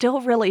movie's still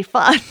really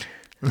fun.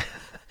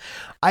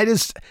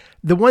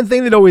 The one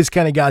thing that always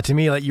kind of got to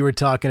me, like you were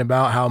talking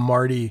about how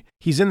Marty,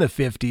 he's in the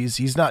 50s.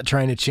 He's not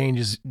trying to change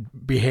his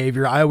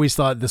behavior. I always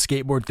thought the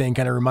skateboard thing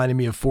kind of reminded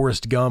me of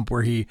Forrest Gump,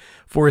 where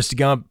Forrest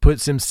Gump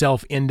puts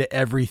himself into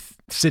every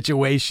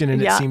situation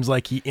and it seems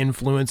like he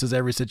influences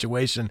every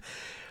situation.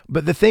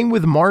 But the thing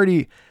with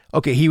Marty,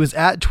 okay, he was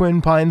at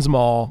Twin Pines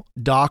Mall.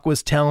 Doc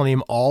was telling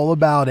him all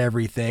about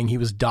everything. He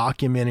was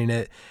documenting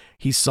it.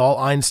 He saw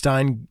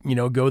Einstein,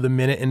 go the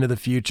minute into the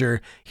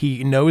future.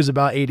 He knows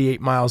about 88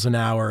 miles an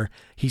hour.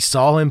 He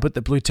saw him put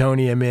the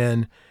plutonium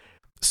in.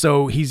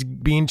 So he's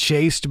being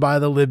chased by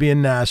the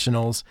Libyan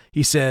nationals.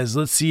 He says,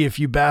 let's see if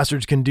you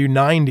bastards can do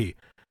 90.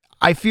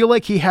 I feel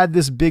like he had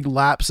this big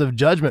lapse of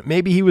judgment.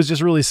 Maybe he was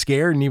just really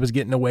scared and he was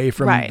getting away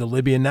from the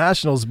Libyan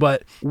nationals.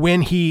 But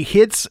when he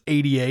hits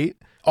 88,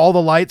 all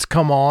the lights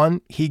come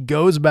on. He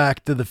goes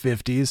back to the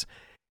 50s.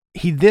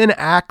 He then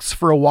acts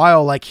for a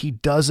while like he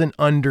doesn't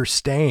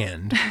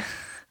understand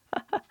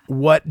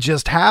what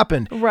just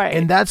happened. Right.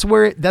 And that's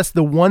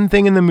the one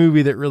thing in the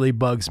movie that really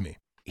bugs me.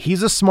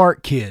 He's a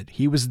smart kid.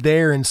 He was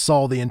there and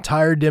saw the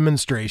entire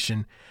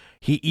demonstration.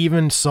 He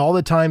even saw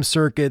the time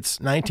circuits,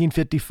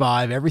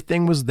 1955,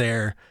 everything was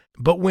there.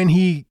 But when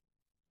he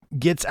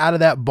gets out of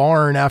that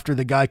barn after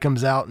the guy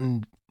comes out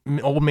and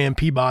old man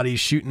Peabody's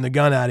shooting the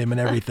gun at him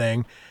and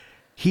everything,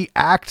 he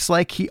acts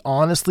like he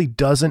honestly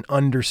doesn't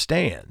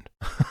understand.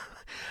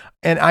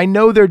 And I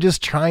know they're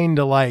just trying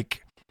to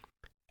like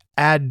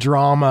add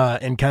drama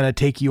and kind of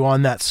take you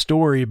on that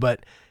story.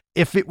 But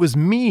if it was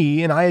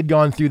me and I had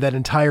gone through that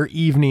entire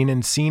evening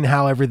and seen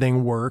how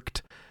everything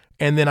worked,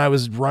 and then I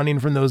was running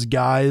from those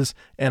guys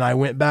and I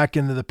went back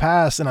into the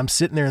past and I'm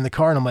sitting there in the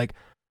car and I'm like,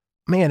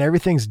 man,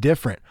 everything's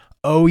different.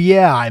 Oh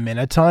yeah, I'm in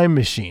a time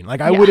machine.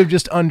 Like I would have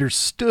just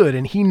understood,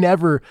 and he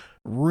never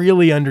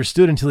really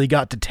understood until he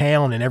got to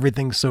town and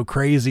everything's so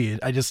crazy.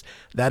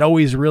 That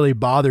always really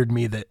bothered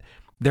me, that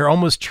they're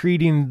almost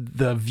treating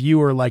the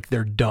viewer like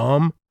they're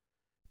dumb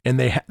and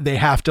they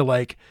have to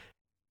like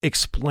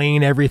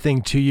explain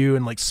everything to you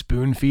and like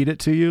spoon feed it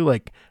to you.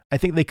 Like I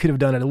think they could have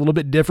done it a little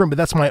bit different, but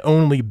that's my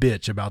only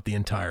bitch about the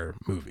entire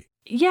movie.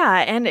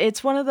 Yeah, and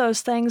it's one of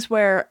those things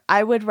where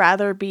I would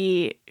rather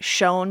be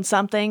shown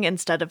something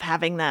instead of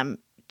having them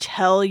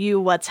tell you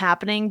what's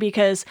happening,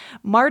 because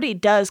Marty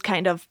does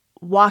kind of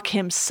walk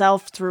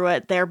himself through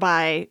it,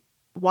 thereby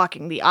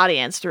walking the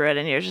audience through it.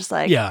 And you're just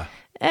like, Yeah.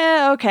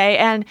 Okay.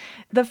 And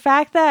the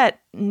fact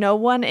that no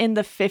one in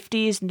the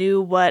 50s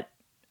knew what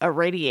a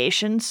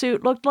radiation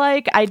suit looked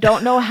like, I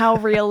don't know how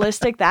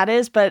realistic that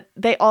is, but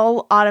they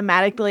all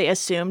automatically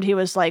assumed he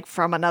was like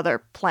from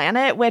another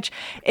planet, which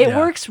it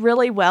works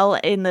really well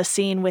in the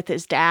scene with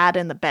his dad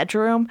in the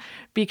bedroom,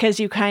 because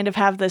you kind of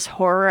have this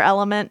horror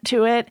element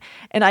to it.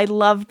 And I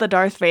love the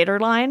Darth Vader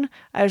line.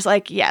 I was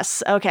like,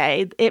 yes,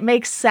 okay. It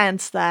makes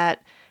sense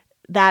that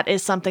that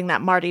is something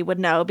that Marty would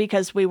know,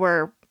 because we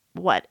were,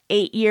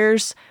 8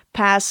 years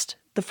past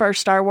the first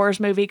Star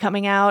Wars movie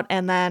coming out,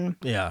 and then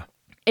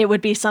it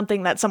would be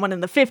something that someone in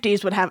the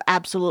 50s would have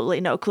absolutely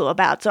no clue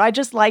about. So I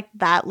just like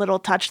that little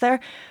touch there.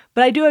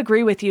 But I do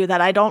agree with you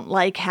that I don't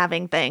like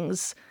having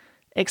things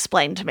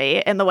explained to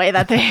me in the way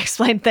that they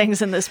explain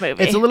things in this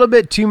movie. It's a little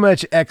bit too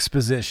much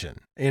exposition.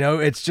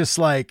 It's just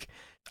like,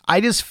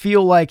 I just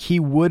feel like it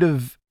would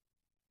have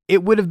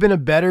been a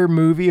better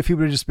movie if he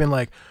would have just been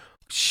like,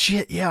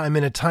 shit, yeah, I'm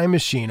in a time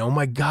machine. Oh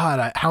my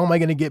God, how am I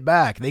going to get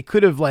back? They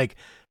could have like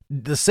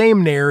the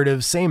same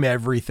narrative, same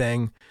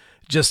everything,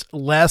 just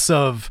less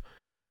of,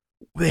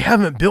 they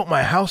haven't built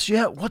my house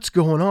yet. What's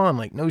going on?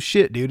 Like, no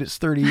shit, dude. It's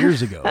 30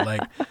 years ago.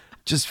 Like,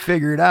 just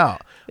figure it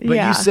out.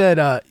 But you said,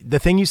 the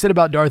thing you said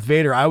about Darth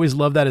Vader, I always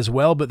love that as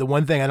well. But the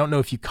one thing, I don't know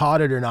if you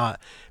caught it or not,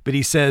 but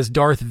he says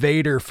Darth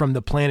Vader from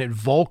the planet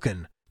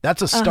Vulcan.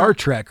 That's a Star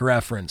Trek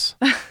reference.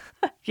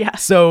 Yeah.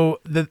 So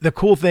the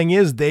cool thing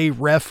is they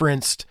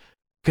referenced,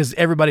 because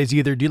everybody's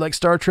either, do you like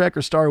Star Trek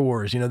or Star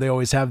Wars? They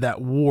always have that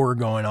war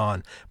going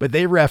on, but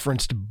they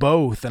referenced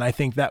both. And I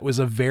think that was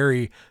a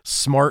very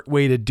smart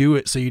way to do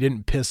it, so you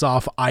didn't piss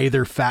off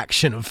either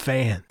faction of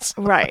fans.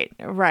 Right.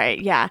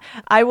 Yeah.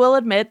 I will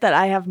admit that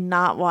I have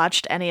not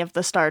watched any of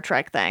the Star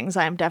Trek things.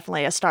 I'm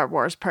definitely a Star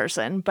Wars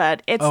person,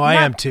 but it's I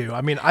am too.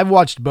 I mean, I've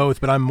watched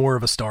both, but I'm more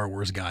of a Star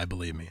Wars guy,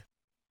 believe me.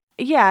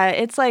 Yeah,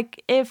 it's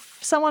like, if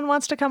someone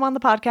wants to come on the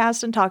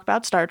podcast and talk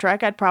about Star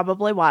Trek, I'd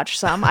probably watch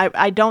some.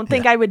 I don't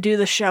think I would do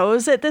the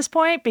shows at this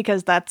point,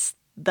 because that's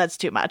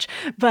too much.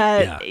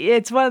 But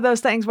it's one of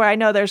those things where I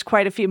know there's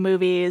quite a few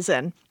movies,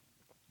 and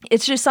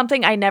it's just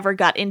something I never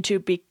got into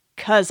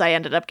because I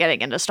ended up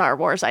getting into Star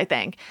Wars, I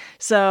think.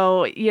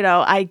 So,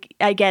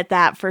 I get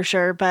that for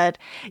sure. But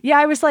yeah,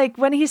 I was like,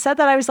 when he said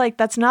that, I was like,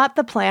 that's not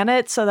the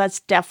planet, so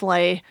that's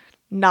definitely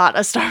not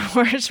a Star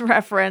Wars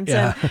reference.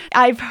 Yeah. And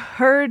I've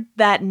heard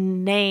that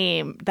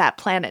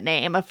planet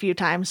name a few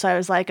times. So I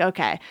was like,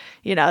 okay,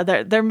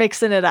 they're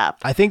mixing it up.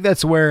 I think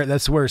that's where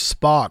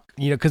Spock,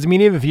 because I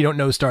mean, even if you don't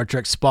know Star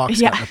Trek, Spock's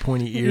got the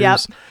pointy ears. Yep.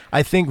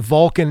 I think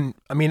Vulcan,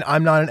 I mean,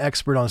 I'm not an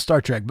expert on Star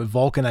Trek, but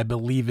Vulcan, I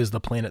believe, is the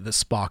planet that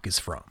Spock is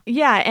from.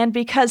 Yeah. And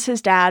because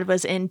his dad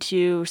was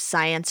into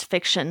science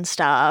fiction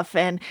stuff,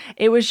 and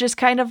it was just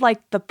kind of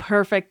like the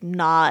perfect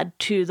nod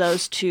to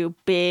those two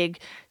big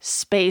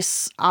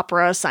space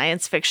opera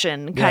science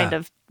fiction kind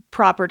of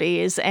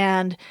properties.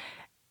 And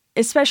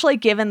especially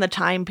given the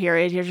time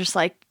period, you're just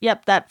like,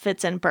 yep, that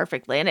fits in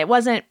perfectly. And it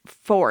wasn't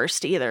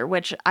forced either,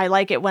 which I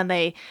like it when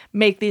they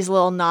make these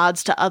little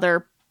nods to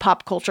other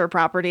pop culture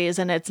properties,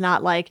 and it's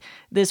not like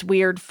this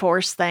weird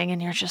force thing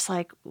and you're just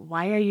like,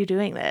 why are you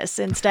doing this?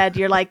 Instead,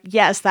 you're like,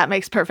 yes, that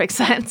makes perfect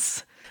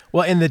sense.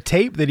 Well, and the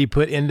tape that he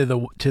put into the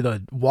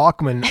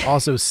Walkman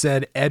also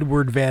said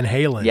Edward Van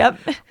Halen. Yep.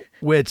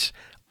 Which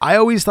I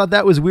always thought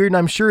that was weird, and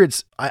I'm sure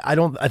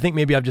I think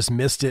maybe I've just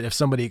missed it if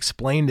somebody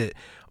explained it,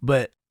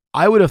 but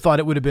I would have thought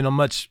it would have been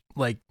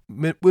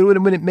it would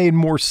have made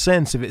more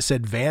sense if it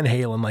said Van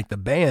Halen, like the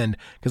band,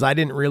 because I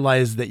didn't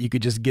realize that you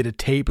could just get a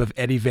tape of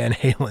Eddie Van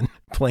Halen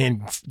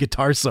playing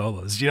guitar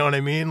solos. You know what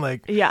I mean?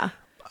 Like, yeah.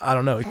 I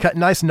don't know.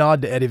 Nice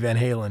nod to Eddie Van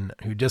Halen,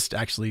 who just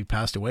actually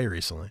passed away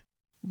recently.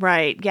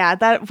 Right. Yeah,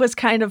 that was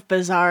kind of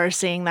bizarre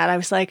seeing that. I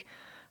was like,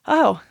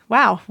 oh,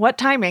 wow, what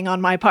timing on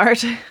my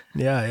part.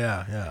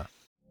 Yeah.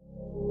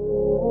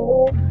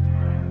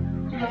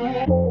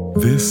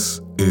 This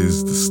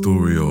is the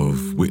story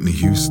of Whitney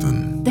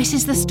Houston. This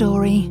is the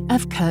story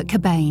of Kurt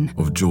Cobain.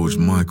 Of George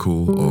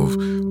Michael, of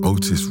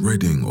Otis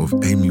Redding, of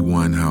Amy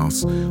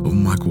Winehouse, of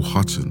Michael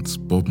Hutchence,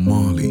 Bob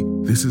Marley.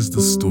 This is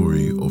the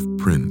story of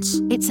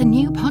Prince. It's a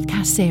new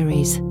podcast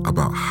series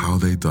about how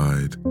they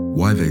died,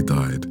 why they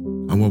died,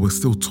 and why we're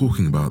still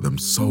talking about them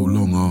so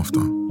long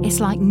after.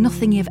 It's like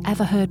nothing you've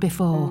ever heard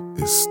before.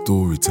 It's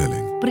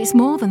storytelling. But it's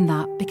more than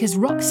that, because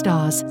rock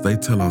stars, they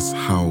tell us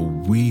how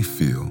we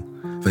feel.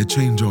 They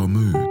change our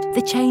mood.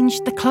 They change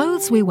the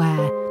clothes we wear,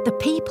 the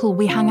people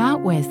we hang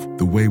out with,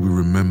 the way we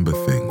remember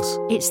things.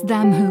 It's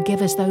them who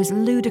give us those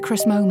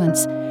ludicrous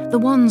moments, the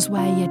ones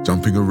where you're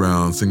jumping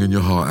around, singing your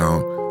heart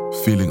out,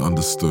 feeling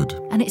understood.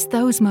 And it's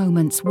those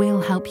moments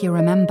we'll help you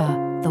remember,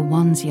 the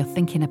ones you're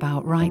thinking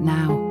about right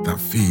now. That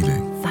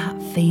feeling.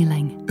 That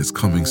feeling. It's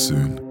coming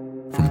soon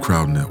from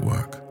Crowd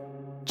Network.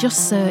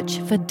 Just search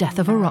for Death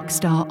of a Rock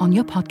Star on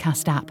your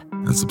podcast app.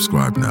 And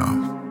subscribe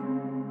now.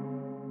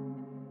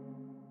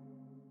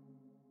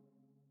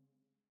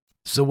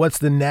 So what's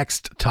the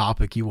next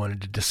topic you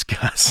wanted to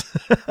discuss?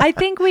 I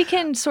think we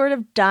can sort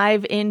of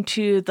dive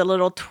into the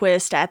little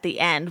twist at the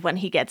end when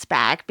he gets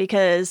back,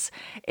 because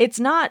it's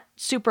not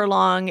super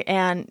long.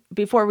 And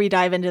before we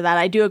dive into that,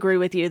 I do agree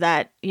with you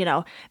that,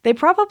 they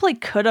probably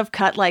could have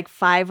cut like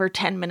 5 or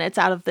 10 minutes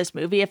out of this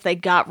movie if they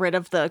got rid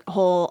of the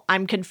whole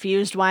I'm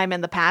confused why I'm in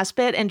the past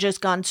bit and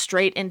just gone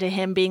straight into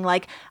him being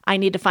like, I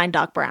need to find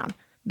Doc Brown.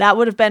 That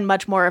would have been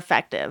much more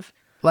effective.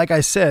 Like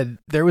I said,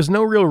 there was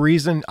no real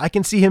reason. I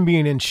can see him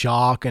being in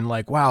shock and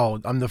like,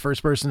 wow, I'm the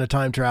first person to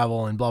time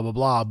travel and blah, blah,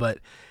 blah. But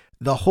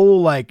the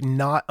whole like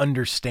not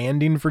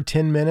understanding for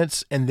 10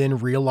 minutes and then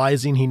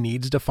realizing he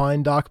needs to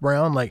find Doc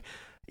Brown, like,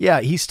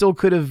 yeah, he still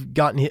could have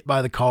gotten hit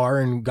by the car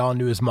and gone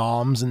to his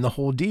mom's and the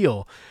whole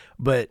deal.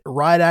 But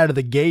right out of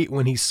the gate,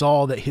 when he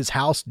saw that his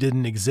house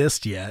didn't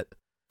exist yet,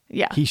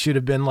 he should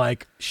have been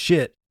like,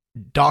 shit,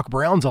 Doc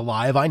Brown's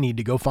alive. I need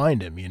to go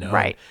find him,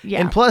 Right.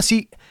 Yeah. And plus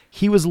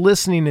he was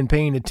listening and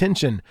paying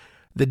attention.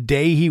 The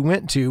day he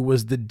went to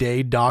was the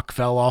day Doc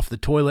fell off the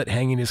toilet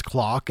hanging his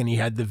clock and he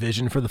had the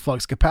vision for the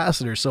flux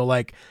capacitor. So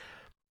like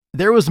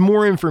there was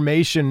more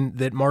information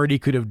that Marty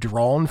could have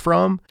drawn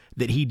from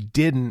that he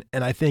didn't.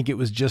 And I think it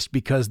was just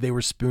because they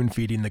were spoon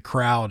feeding the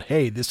crowd.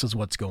 Hey, this is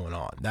what's going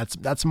on.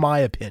 That's my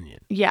opinion.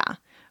 Yeah.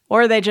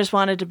 Or they just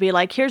wanted to be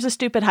like, here's a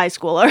stupid high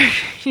schooler,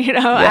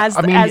 as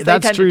they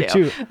that's tend true to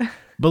do. too.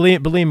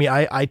 Believe me,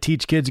 I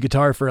teach kids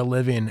guitar for a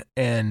living,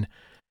 and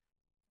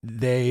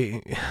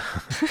they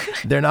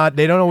don't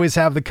always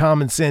have the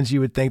common sense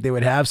you would think they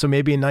would have. So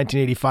maybe in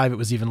 1985 it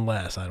was even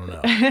less. I don't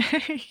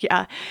know.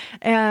 Yeah.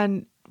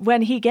 And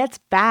when he gets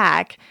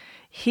back,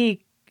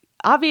 he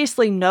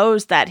obviously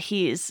knows that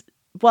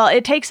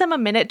it takes him a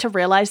minute to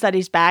realize that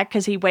he's back,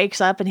 because he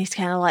wakes up and he's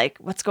kind of like,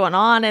 what's going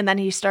on? And then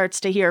he starts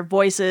to hear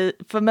voices,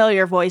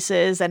 familiar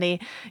voices, and he,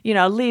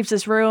 leaves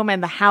his room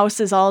and the house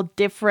is all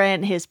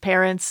different. His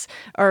parents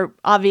are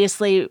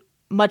obviously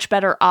much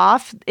better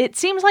off. It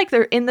seems like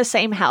they're in the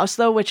same house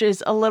though, which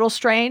is a little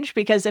strange,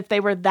 because if they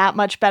were that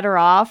much better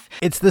off.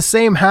 It's the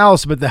same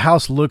house, but the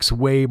house looks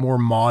way more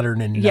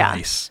modern and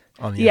nice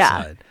on the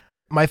inside.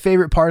 My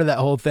favorite part of that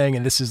whole thing,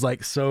 and this is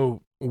like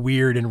so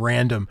weird and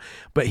random,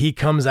 but he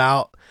comes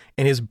out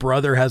and his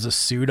brother has a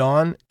suit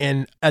on,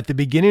 and at the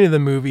beginning of the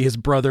movie his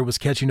brother was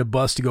catching a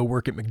bus to go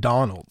work at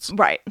McDonald's.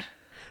 Right.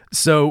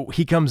 So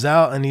he comes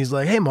out and he's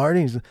like, hey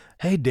Marty, he's like,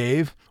 hey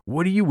Dave,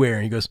 what are you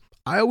wearing? He goes,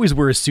 I always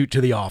wear a suit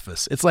to the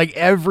office. It's like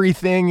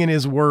everything in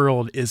his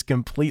world is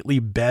completely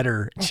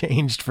better,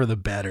 changed for the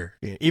better,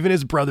 even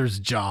his brother's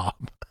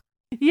job.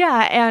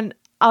 Yeah. And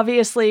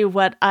obviously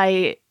what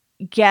I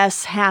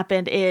guess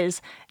happened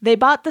is they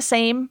bought the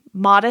same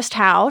modest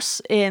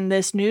house in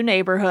this new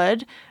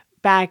neighborhood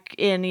back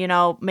in,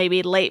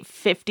 maybe late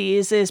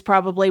 50s is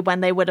probably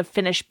when they would have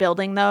finished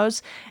building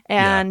those.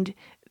 And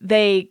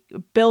they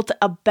built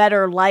a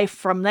better life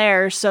from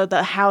there. So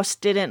the house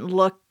didn't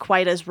look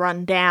quite as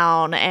run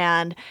down.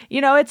 And,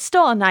 it's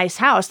still a nice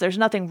house. There's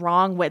nothing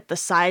wrong with the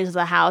size of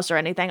the house or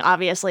anything.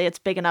 Obviously, it's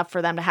big enough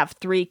for them to have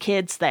 3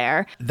 kids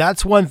there.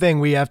 That's one thing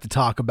we have to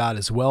talk about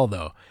as well,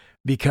 though,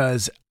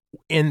 because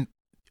in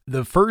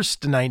the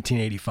first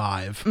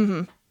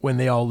 1985, when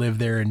they all lived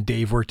there and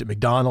Dave worked at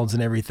McDonald's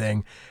and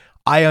everything,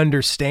 I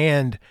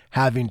understand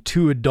having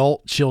 2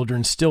 adult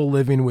children still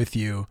living with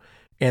you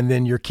and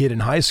then your kid in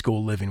high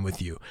school living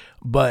with you.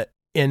 But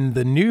in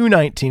the new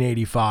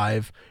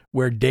 1985,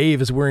 where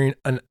Dave is wearing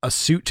a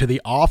suit to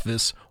the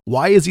office,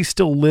 why is he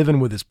still living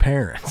with his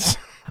parents?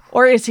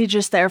 Or is he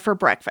just there for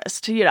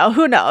breakfast?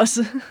 Who knows?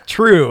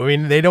 True. I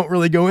mean, they don't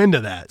really go into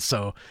that.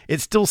 So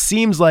it still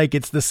seems like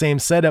it's the same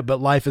setup,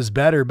 but life is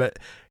better. But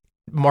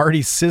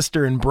Marty's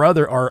sister and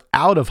brother are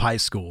out of high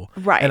school.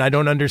 Right. And I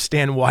don't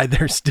understand why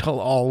they're still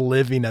all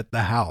living at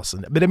the house.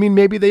 But I mean,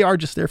 maybe they are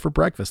just there for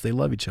breakfast. They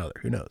love each other.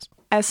 Who knows?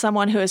 As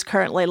someone who is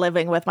currently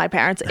living with my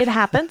parents, it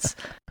happens.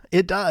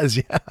 It does,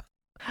 yeah.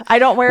 I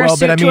don't wear a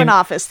suit to an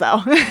office,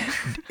 though.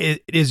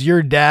 Is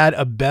your dad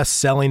a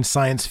best-selling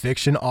science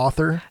fiction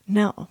author?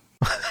 No.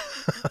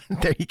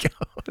 There you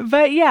go.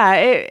 But yeah,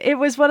 it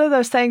was one of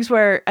those things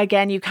where,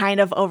 again, you kind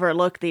of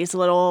overlook these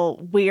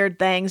little weird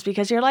things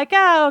because you're like,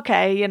 oh,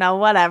 okay,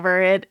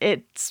 whatever.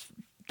 It's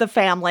the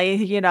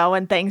family,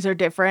 and things are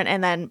different.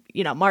 And then,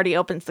 Marty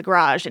opens the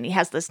garage and he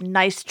has this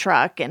nice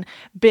truck and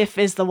Biff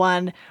is the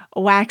one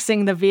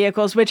waxing the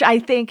vehicles, which I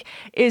think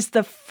is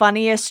the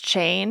funniest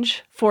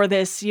change for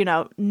this,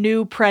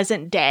 new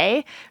present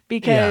day,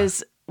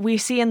 because we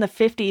see in the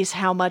 50s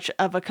how much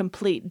of a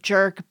complete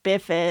jerk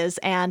Biff is.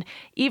 And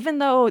even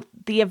though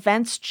the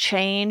events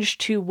change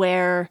to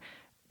where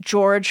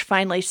George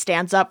finally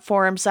stands up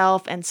for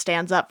himself and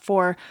stands up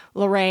for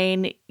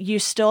Lorraine, you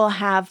still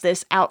have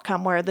this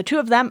outcome where the two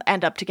of them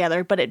end up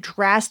together, but it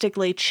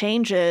drastically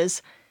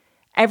changes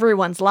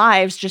everyone's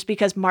lives just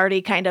because Marty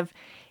kind of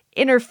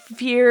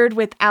interfered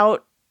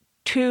without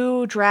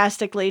too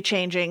drastically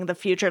changing the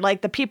future.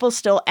 Like, the people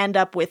still end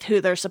up with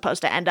who they're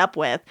supposed to end up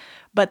with,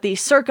 but the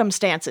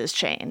circumstances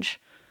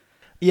change.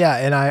 Yeah,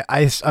 and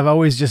I've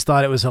always just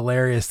thought it was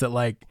hilarious that,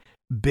 like,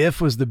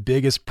 Biff was the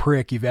biggest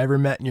prick you've ever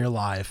met in your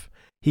life.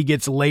 he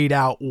gets laid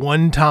out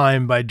one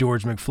time by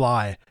George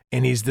McFly,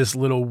 and he's this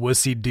little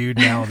wussy dude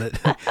now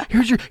that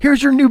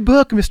here's your new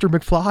book, Mr.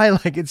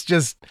 McFly. Like, it's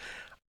just,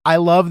 I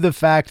love the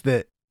fact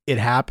that it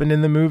happened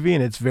in the movie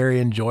and it's very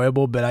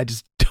enjoyable, but I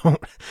just don't,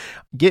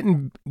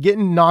 getting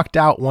knocked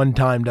out one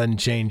time doesn't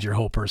change your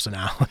whole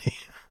personality.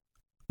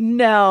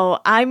 No,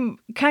 I'm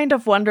kind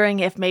of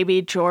wondering if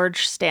maybe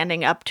George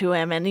standing up to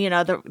him and,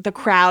 the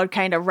crowd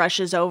kind of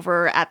rushes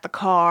over at the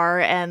car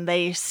and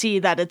they see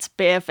that it's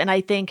Biff. And I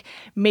think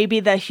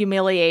maybe the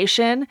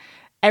humiliation,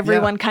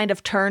 everyone kind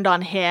of turned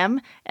on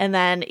him, and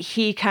then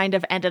he kind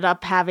of ended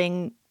up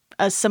having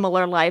a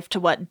similar life to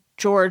what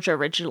George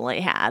originally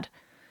had.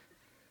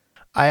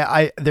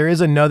 There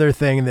is another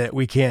thing that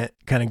we can't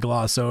kind of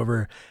gloss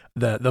over.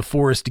 The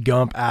Forrest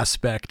Gump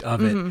aspect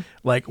of it.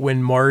 Like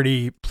when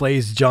Marty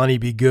plays Johnny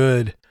B.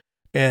 Good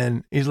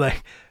and he's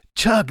like,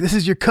 Chuck, this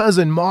is your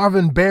cousin,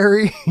 Marvin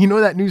Berry. You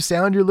know that new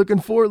sound you're looking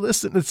for?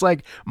 Listen, it's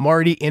like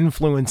Marty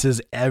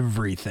influences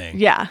everything.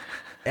 Yeah.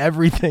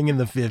 Everything in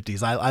the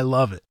 50s. I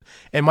love it.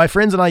 And my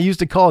friends and I used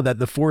to call that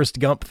the Forrest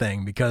Gump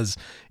thing because,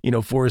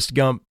 Forrest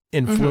Gump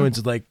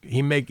influences, like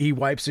he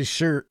wipes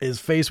his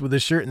face with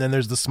his shirt and then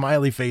there's the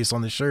smiley face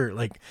on the shirt.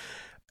 Like,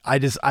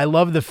 I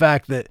love the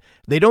fact that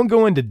they don't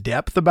go into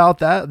depth about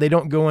that. They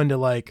don't go into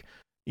like,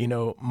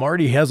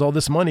 Marty has all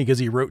this money because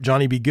he wrote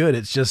Johnny B. Good.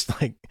 It's just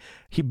like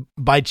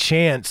by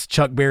chance,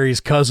 Chuck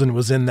Berry's cousin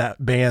was in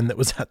that band that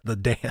was at the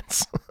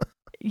dance.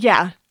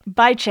 Yeah,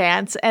 by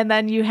chance. And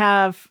then you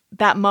have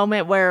that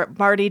moment where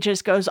Marty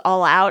just goes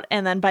all out.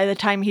 And then by the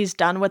time he's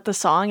done with the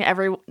song,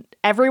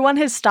 everyone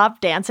has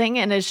stopped dancing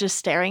and is just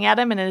staring at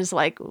him and is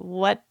like,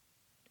 what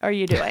are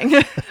you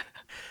doing?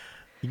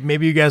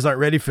 Maybe you guys aren't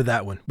ready for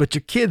that one, but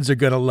your kids are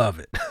going to love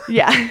it.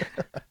 Yeah.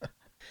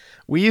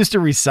 We used to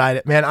recite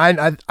it. Man,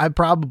 I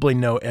probably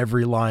know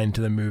every line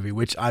to the movie,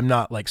 which I'm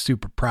not like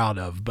super proud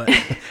of, but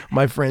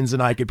my friends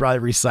and I could probably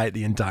recite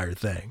the entire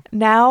thing.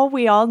 Now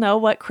we all know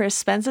what Chris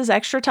spends his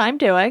extra time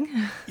doing.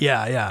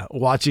 Yeah.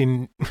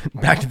 Watching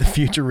Back to the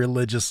Future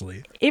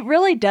religiously. It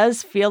really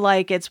does feel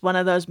like it's one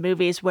of those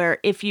movies where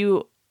if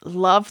you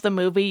love the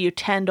movie, you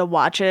tend to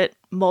watch it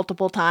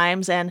multiple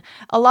times, and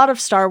a lot of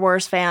Star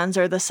Wars fans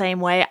are the same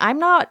way. I'm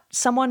not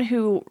someone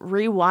who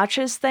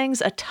rewatches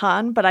things a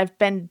ton, but I've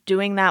been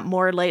doing that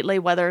more lately,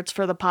 whether it's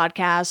for the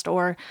podcast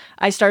or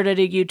I started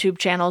a YouTube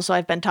channel, so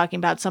I've been talking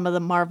about some of the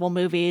Marvel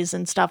movies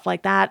and stuff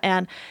like that,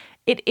 and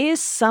it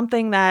is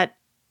something that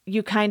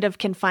you kind of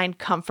can find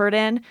comfort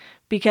in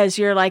because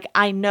you're like,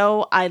 I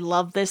know I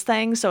love this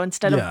thing. So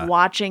instead of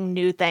watching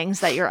new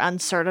things that you're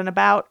uncertain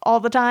about all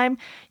the time,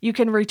 you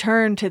can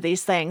return to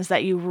these things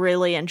that you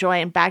really enjoy.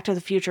 And Back to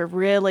the Future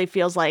really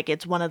feels like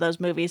it's one of those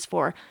movies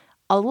for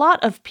a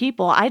lot of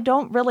people. I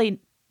don't really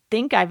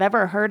think I've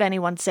ever heard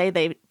anyone say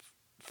they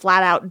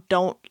flat out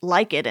don't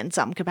like it in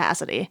some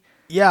capacity.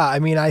 Yeah. I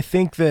mean, I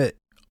think that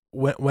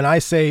when I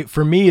say,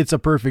 for me, it's a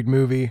perfect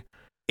movie,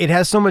 it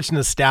has so much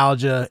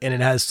nostalgia and it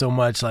has so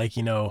much like,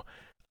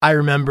 I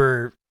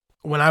remember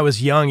when I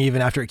was young,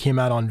 even after it came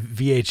out on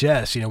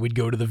VHS, we'd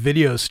go to the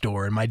video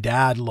store and my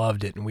dad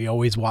loved it and we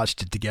always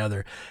watched it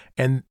together.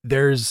 And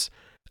there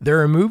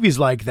are movies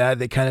like that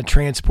kind of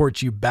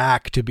transport you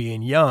back to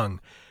being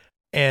young.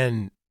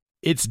 And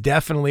it's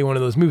definitely one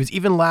of those movies.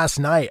 Even last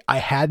night, I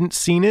hadn't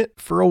seen it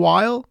for a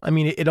while. I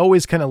mean, it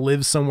always kind of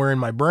lives somewhere in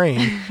my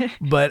brain,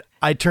 but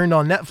I turned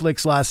on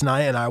Netflix last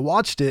night and I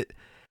watched it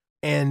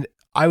and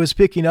I was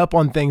picking up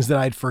on things that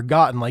I'd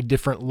forgotten, like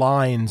different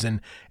lines. And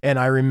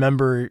I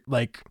remember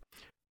like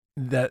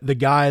the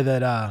guy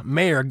that,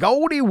 Mayor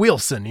Goldie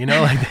Wilson,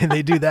 like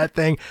they do that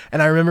thing.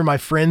 And I remember my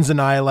friends and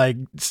I like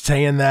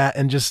saying that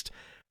and just,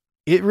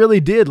 it really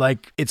did.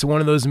 Like, it's one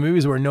of those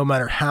movies where no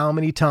matter how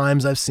many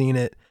times I've seen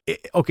it,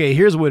 okay,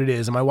 here's what it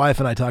is. And my wife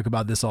and I talk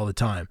about this all the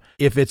time.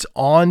 If it's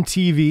on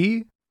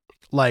TV,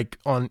 like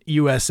on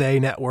USA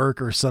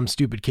Network or some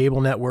stupid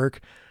cable network,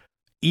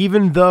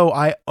 even though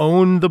I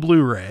own the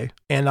Blu-ray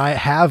and I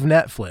have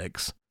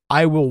Netflix,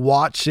 I will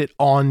watch it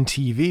on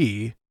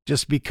TV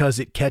just because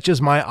it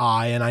catches my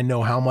eye and I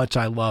know how much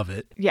I love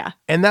it. Yeah.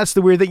 And that's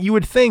the weird that you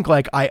would think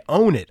like I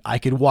own it. I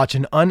could watch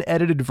an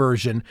unedited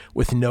version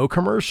with no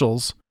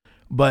commercials,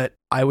 but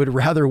I would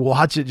rather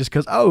watch it just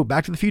because,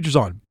 Back to the Future's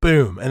on.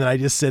 Boom. And then I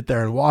just sit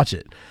there and watch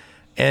it.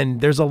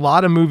 And there's a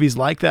lot of movies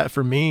like that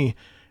for me.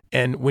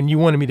 And when you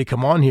wanted me to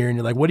come on here and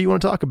you're like, what do you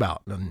want to talk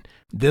about? And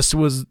this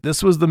was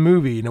the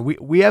movie.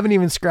 We haven't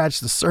even scratched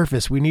the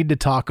surface. We need to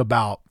talk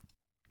about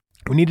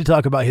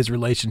his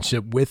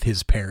relationship with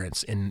his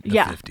parents in the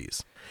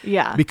 50s.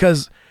 Yeah.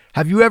 Because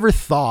have you ever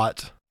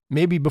thought,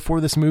 maybe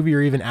before this movie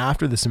or even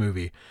after this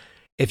movie,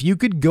 if you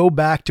could go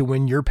back to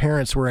when your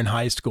parents were in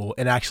high school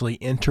and actually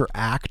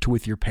interact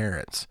with your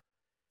parents,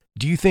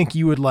 do you think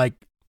you would like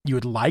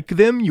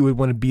them? You would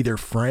want to be their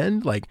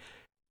friend? Like,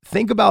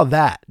 think about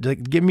that.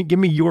 Like, give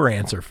me your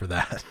answer for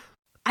that.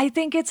 I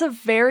think it's a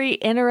very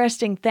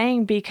interesting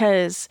thing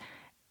because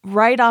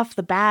right off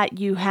the bat,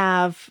 you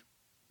have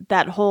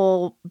that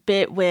whole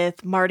bit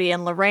with Marty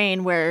and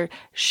Lorraine where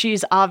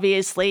she's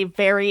obviously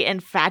very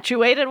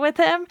infatuated with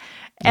him.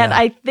 And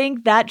I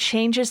think that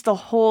changes the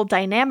whole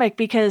dynamic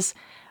because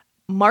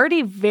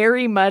Marty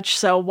very much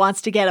so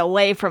wants to get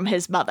away from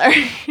his mother.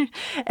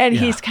 And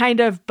he's kind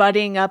of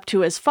butting up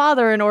to his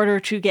father in order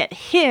to get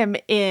him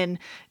in,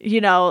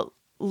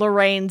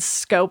 Lorraine's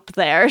scope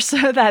there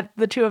so that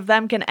the two of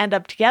them can end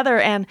up together.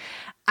 And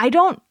I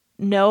don't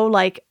know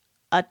like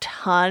a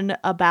ton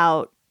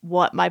about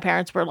what my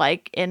parents were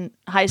like in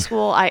high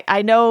school.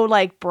 I know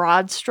like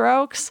broad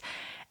strokes,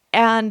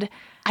 and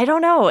I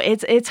don't know.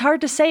 It's hard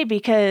to say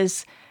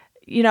because,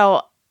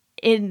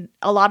 in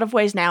a lot of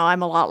ways now,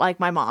 I'm a lot like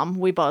my mom.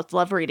 We both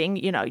love reading.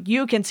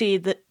 You can see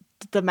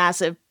the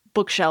massive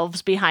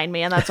bookshelves behind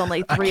me, and that's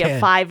only 3 of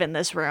 5 in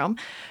this room.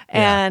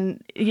 Yeah.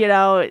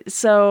 And,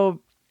 so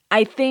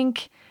I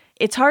think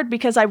it's hard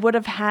because I would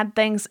have had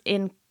things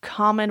in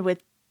common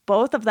with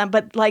both of them,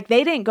 but like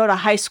they didn't go to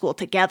high school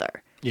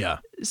together. Yeah.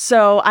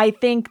 So I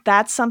think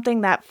that's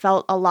something that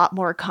felt a lot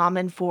more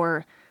common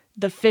for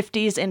the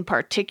 50s in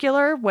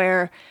particular,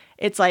 where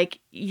it's like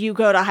you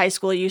go to high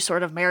school, you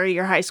sort of marry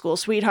your high school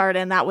sweetheart.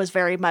 And that was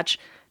very much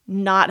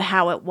not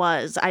how it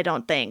was, I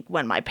don't think,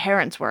 when my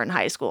parents were in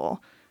high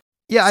school.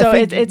 Yeah. So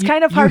I think it's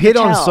kind of hard to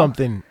tell.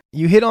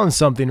 You hit on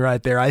something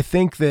right there. I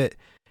think that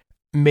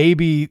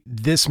maybe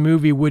this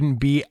movie wouldn't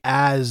be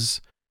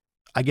as,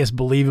 I guess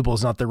believable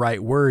is not the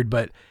right word,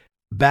 but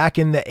back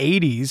in the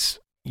 80s,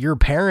 your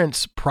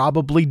parents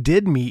probably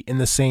did meet in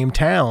the same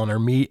town or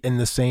meet in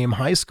the same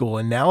high school.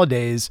 And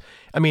nowadays,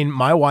 I mean,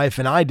 my wife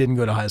and I didn't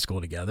go to high school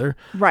together.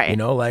 Right.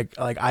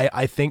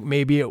 I think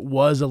maybe it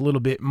was a little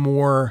bit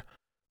more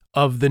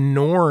of the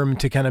norm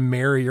to kind of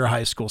marry your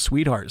high school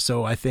sweetheart.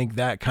 So I think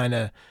that kind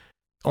of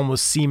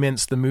almost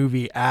cements the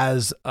movie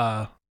as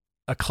a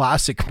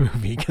classic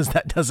movie because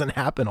that doesn't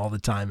happen all the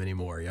time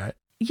anymore. Right?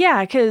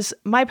 Yeah. Because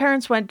my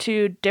parents went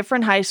to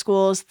different high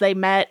schools. They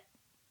met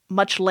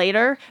much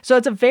later. So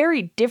it's a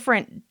very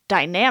different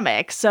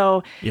dynamic.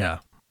 So yeah,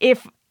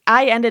 if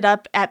I ended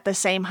up at the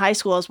same high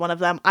school as one of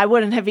them, I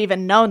wouldn't have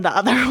even known the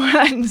other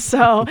one.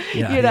 So,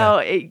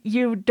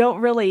 you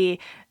don't really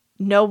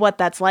know what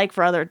that's like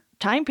for other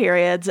time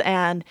periods.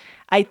 And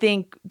I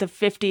think the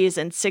 50s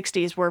and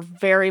 60s were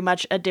very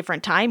much a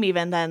different time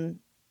even than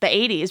the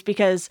 80s,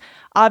 because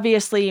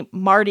obviously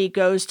Marty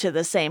goes to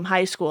the same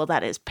high school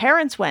that his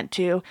parents went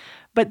to,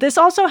 but this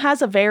also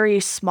has a very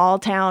small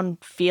town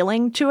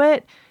feeling to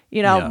it.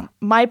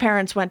 My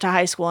parents went to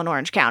high school in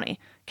Orange County,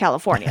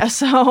 California.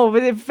 So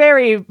a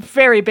very,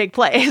 very big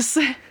place.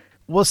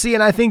 Well, see,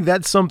 and I think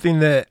that's something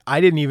that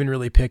I didn't even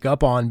really pick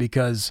up on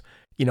because,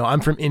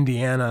 I'm from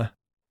Indiana.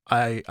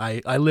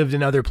 I lived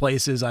in other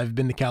places. I've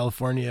been to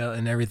California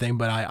and everything,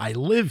 but I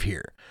live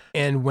here.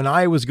 And when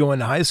I was going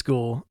to high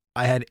school,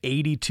 I had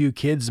 82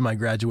 kids in my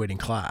graduating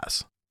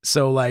class.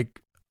 So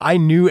like I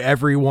knew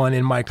everyone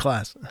in my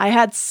class. I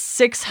had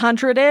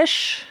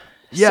 600-ish.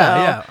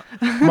 Yeah,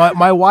 so. Yeah.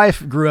 My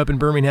wife grew up in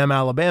Birmingham,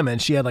 Alabama, and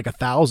she had like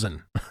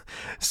 1,000.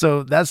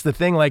 So that's the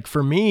thing. Like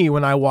for me,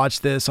 when I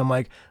watch this, I'm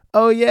like,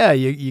 oh yeah,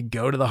 you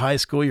go to the high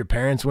school your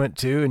parents went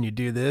to, and you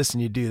do this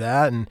and you do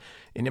that, and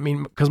I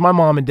mean, because my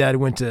mom and dad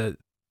went to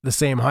the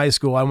same high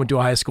school. I went to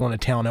a high school in a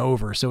town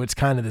over, so it's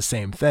kind of the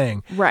same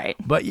thing. Right.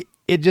 But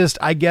it just,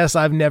 I guess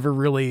I've never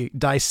really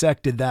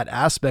dissected that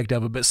aspect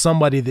of it, but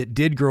somebody that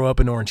did grow up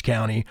in Orange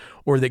County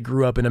or that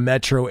grew up in a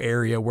metro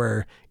area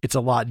where it's a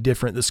lot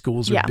different, the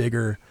schools are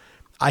bigger,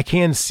 I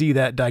can see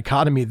that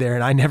dichotomy there.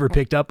 And I never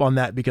picked up on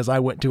that because I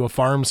went to a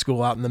farm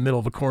school out in the middle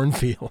of a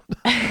cornfield.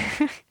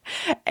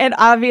 And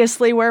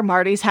obviously where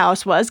Marty's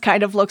house was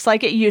kind of looks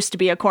like it used to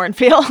be a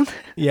cornfield.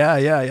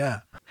 Yeah.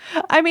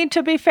 I mean,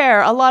 to be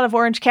fair, a lot of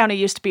Orange County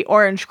used to be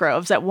orange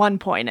groves at one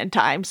point in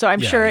time. So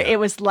I'm sure it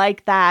was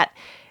like that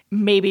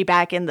maybe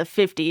back in the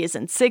 50s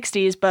and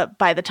 60s, but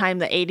by the time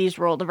the 80s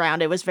rolled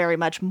around, it was very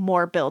much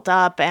more built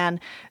up. And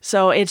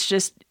so it's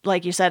just,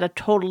 like you said, a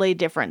totally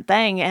different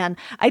thing. And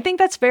I think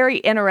that's very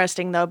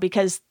interesting, though,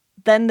 because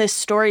then this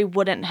story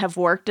wouldn't have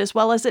worked as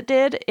well as it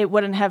did. It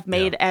wouldn't have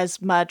made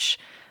as much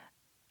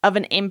of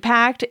an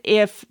impact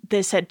if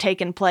this had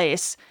taken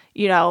place,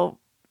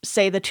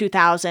 say the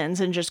 2000s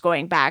and just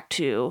going back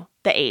to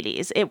the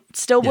 80s. It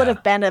still would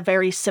have been a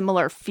very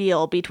similar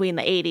feel between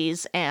the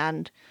 80s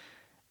and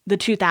the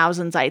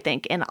 2000s, I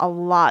think, in a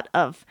lot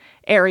of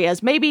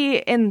areas. Maybe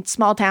in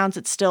small towns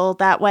it's still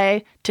that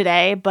way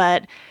today,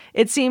 but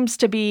it seems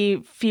to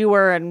be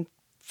fewer and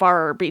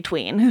far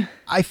between.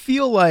 I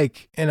feel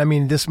like, and I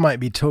mean, this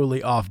might be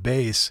totally off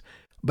base,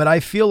 but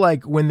I feel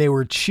like when they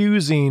were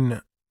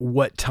choosing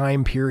what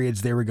time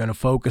periods they were going to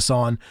focus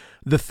on,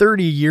 the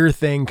 30-year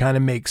thing kind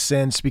of makes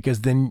sense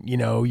because then,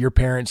 your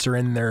parents are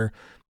in their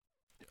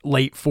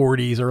late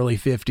 40s, early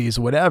 50s,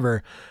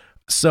 whatever.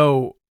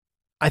 So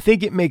I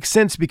think it makes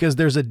sense because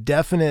there's a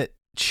definite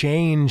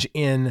change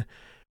in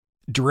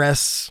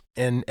dress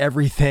and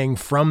everything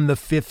from the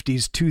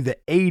 50s to the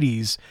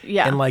 80s.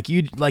 Yeah. And like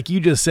you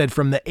just said,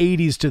 from the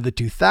 80s to the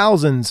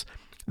 2000s,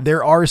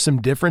 there are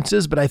some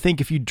differences, but I think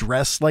if you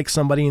dress like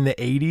somebody in the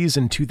 80s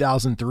in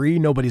 2003,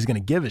 nobody's going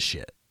to give a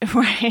shit.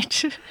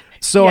 Right.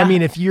 So, Yeah. I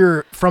mean, if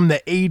you're from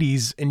the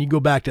 80s and you go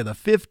back to the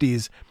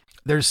 50s,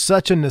 there's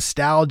such a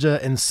nostalgia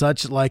and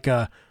such like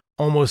a,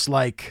 almost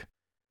like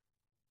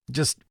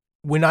just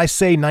when I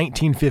say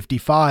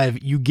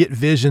 1955, you get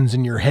visions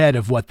in your head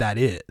of what that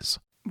is.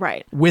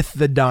 Right. With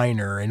the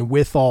diner and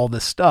with all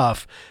the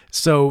stuff.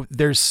 So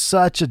there's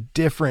such a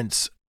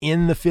difference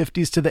in the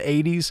 50s to the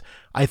 80s.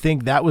 I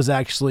think that was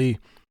actually,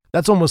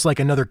 that's almost like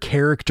another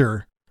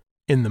character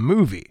in the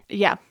movie.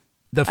 Yeah.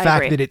 The I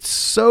fact agree. that it's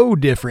so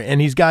different,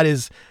 and he's got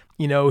his,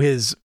 you know,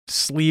 his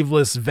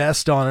sleeveless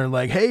vest on, and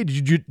like, hey,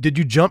 did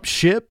you jump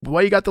ship?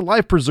 Why you got the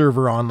life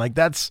preserver on? Like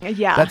that's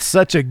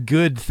such a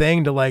good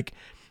thing to like.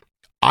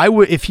 I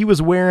would, if he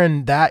was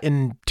wearing that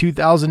in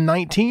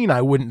 2019,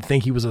 I wouldn't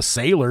think he was a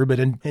sailor, but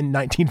in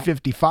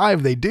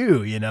 1955 they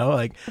do, you know,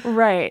 like,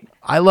 Right.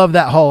 I love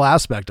that whole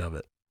aspect of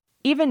it.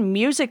 Even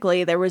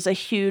musically, there was a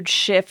huge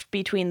shift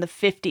between the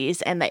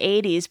 50s and the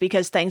 80s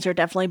because things are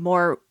definitely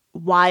more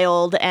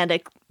wild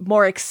and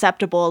more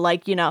acceptable.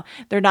 Like, you know,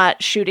 they're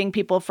not shooting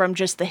people from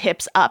just the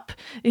hips up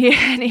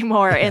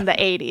anymore in the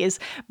 80s.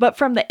 But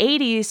from the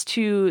 80s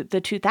to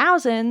the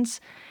 2000s,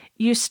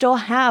 you still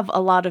have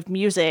a lot of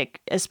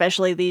music,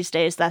 especially these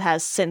days, that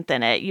has synth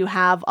in it. You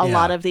have a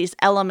lot of these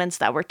elements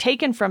that were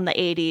taken from the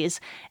 80s,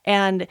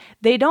 and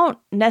they don't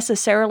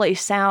necessarily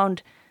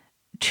sound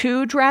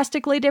too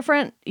drastically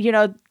different. You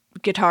know,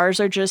 guitars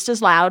are just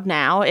as loud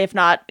now, if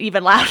not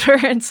even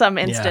louder in some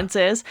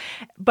instances.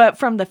 But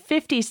from the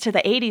 50s to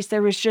the 80s,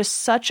 there was just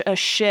such a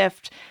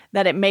shift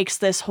that it makes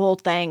this whole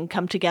thing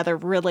come together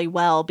really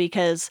well,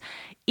 because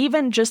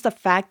even just the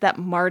fact that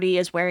Marty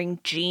is wearing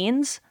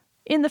jeans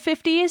in the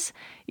 50s,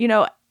 you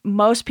know,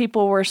 most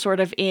people were sort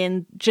of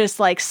in just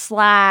like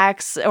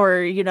slacks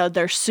or, you know,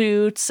 their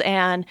suits,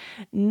 and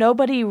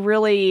nobody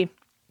really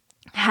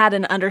had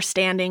an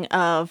understanding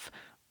of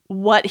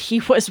what he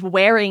was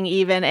wearing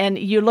even. And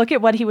you look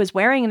at what he was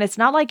wearing and it's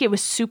not like it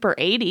was super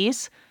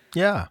 80s.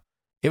 Yeah.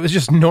 It was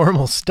just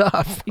normal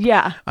stuff.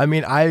 Yeah. I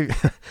mean,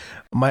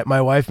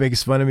 my wife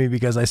makes fun of me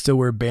because I still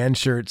wear band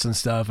shirts and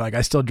stuff. Like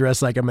I still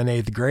dress like I'm in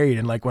 8th grade.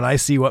 And like when I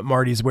see what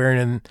Marty's wearing,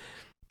 and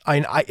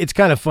it's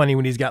kind of funny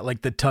when he's got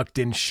like the tucked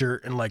in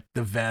shirt and like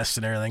the vest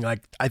and everything.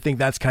 Like I think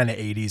that's kind of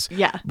 80s.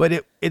 Yeah.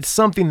 But it's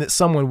something that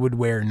someone would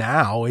wear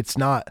now. It's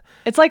not.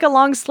 It's like a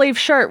long sleeve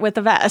shirt with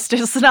a vest.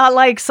 It's not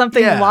like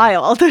something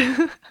wild.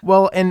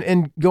 Well,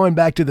 and going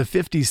back to the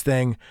 50s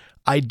thing,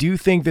 I do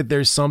think that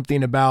there's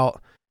something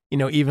about, you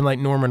know, even like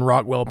Norman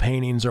Rockwell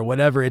paintings or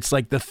whatever. It's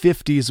like the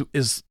 50s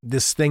is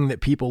this thing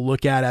that people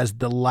look at as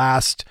the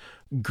last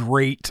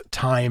great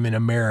time in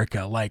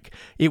America. Like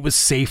it was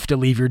safe to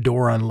leave your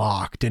door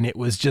unlocked, and it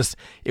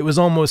was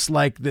almost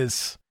like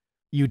this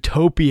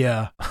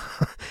utopia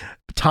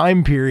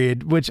time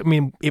period, which I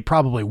mean it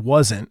probably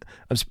wasn't.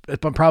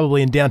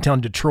 Probably in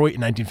downtown Detroit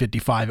in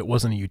 1955 it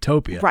wasn't a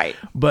utopia, right?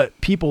 But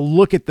people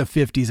look at the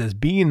 50s as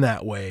being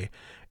that way,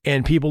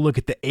 and people look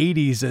at the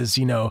 80s as,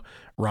 you know,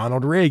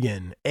 Ronald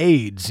Reagan,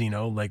 AIDS, you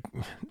know, like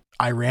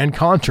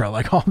Iran-Contra,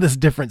 like all this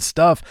different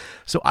stuff.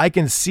 So I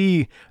can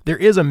see there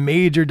is a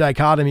major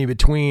dichotomy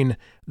between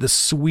the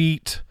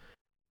sweet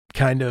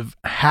kind of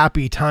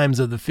happy times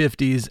of the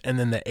 50s and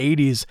then the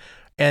 80s.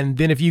 And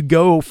then if you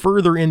go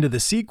further into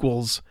the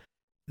sequels,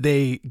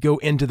 they go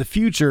into the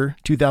future,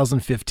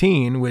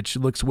 2015, which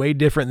looks way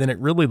different than it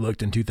really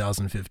looked in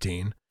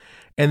 2015.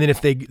 And then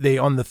if they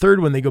on the third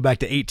one, they go back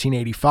to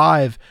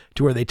 1885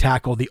 to where they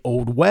tackle the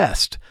Old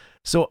West.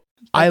 So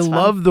I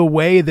love the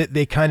way that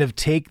they kind of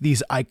take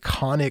these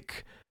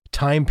iconic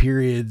time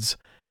periods,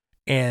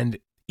 and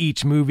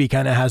each movie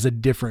kind of has a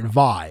different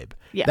vibe.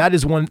 Yeah. That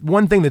is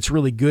one thing that's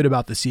really good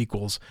about the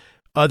sequels,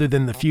 other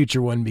than the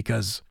future one,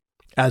 because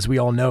as we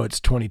all know, it's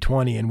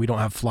 2020 and we don't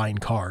have flying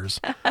cars.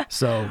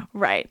 So,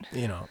 right.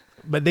 You know,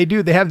 but they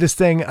have this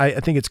thing. I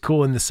think it's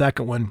cool in the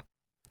second one.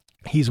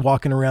 He's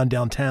walking around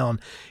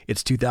downtown.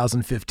 It's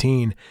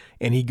 2015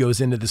 and he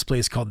goes into this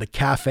place called the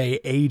Cafe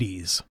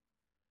 80s.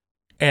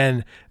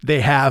 And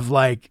they have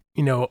like,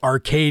 you know,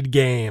 arcade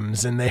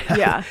games, and they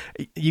have,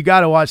 you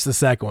got to watch the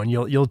second one.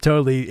 You'll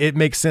totally, it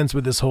makes sense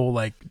with this whole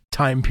like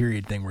time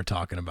period thing we're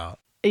talking about.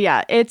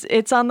 Yeah,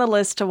 it's on the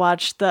list to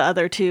watch the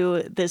other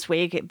two this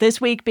week. This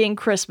week being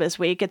Christmas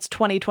week. It's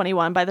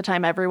 2021 by the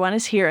time everyone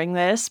is hearing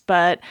this,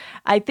 but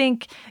I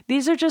think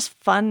these are just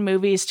fun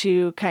movies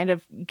to kind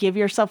of give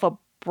yourself a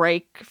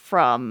break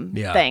from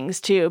things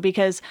too,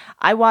 because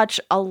I watch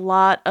a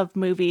lot of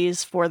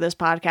movies for this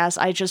podcast.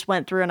 I just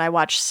went through and I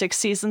watched 6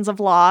 seasons of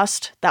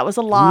Lost. That was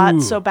a lot. Ooh.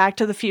 So Back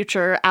to the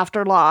Future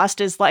after Lost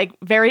is like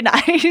very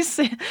nice.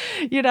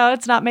 You know,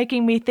 it's not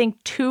making me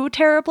think too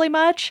terribly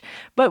much,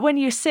 but when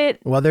you sit,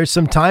 well, there's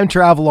some time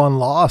travel on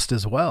Lost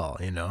as well,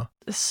 you know,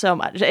 so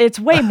much. It's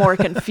way more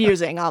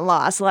confusing on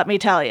Lost, let me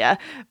tell you.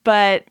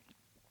 But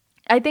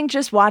I think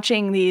just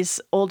watching these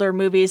older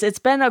movies, it's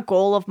been a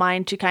goal of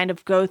mine to kind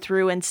of go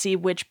through and see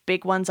which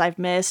big ones I've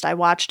missed. I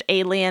watched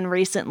Alien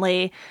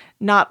recently,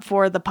 not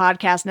for the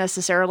podcast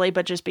necessarily,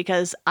 but just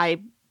because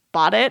I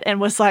bought it and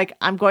was like,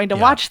 I'm going to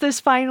watch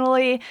this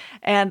finally.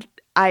 And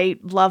I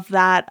love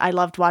that. I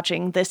loved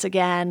watching this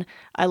again.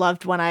 I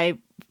loved when I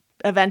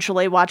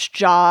eventually watch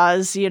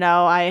Jaws. You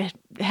know, I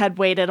had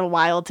waited a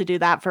while to do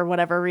that for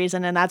whatever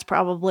reason, and that's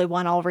probably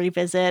one I'll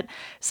revisit.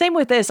 Same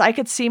with this. I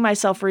could see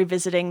myself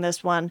revisiting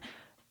this one,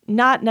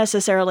 not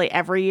necessarily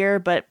every year,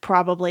 but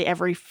probably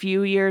every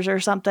few years or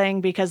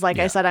something, because like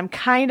I said, I'm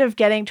kind of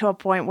getting to a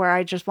point where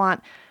I just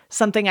want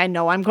something I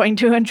know I'm going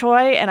to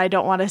enjoy, and I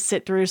don't want to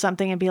sit through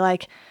something and be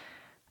like,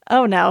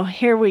 oh no,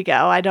 here we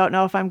go. I don't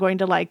know if I'm going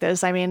to like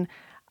this. I mean,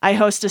 I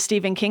host a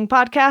Stephen King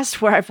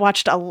podcast where I've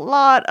watched a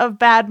lot of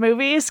bad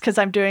movies because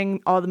I'm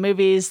doing all the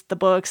movies, the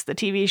books, the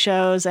TV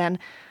shows, and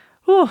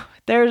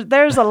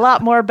there's a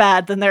lot more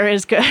bad than there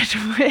is good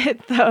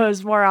with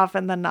those more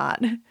often than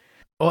not.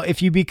 Well,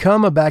 if you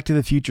become a Back to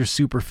the Future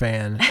super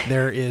fan,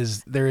 there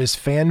is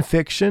fan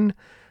fiction.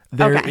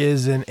 There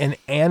is an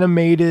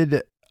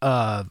animated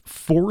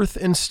fourth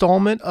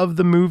installment of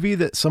the movie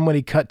that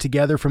somebody cut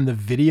together from the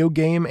video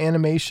game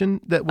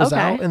animation that was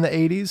out in the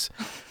 80s.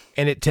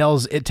 And it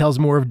tells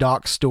more of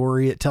Doc's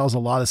story. It tells a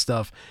lot of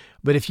stuff.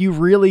 But if you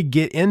really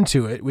get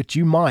into it, which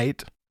you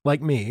might, like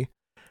me,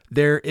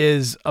 there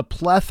is a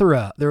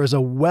plethora. There is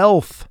a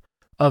wealth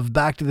of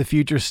Back to the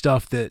Future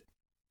stuff that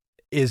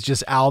is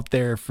just out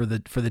there for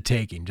the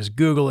taking. Just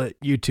Google it,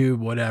 YouTube,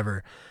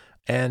 whatever.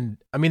 And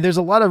I mean, there's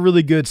a lot of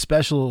really good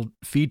special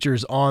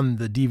features on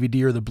the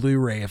DVD or the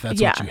Blu-ray if that's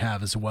what you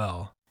have as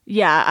well.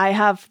 Yeah, I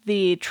have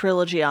the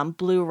trilogy on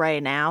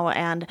Blu-ray now,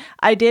 and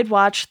I did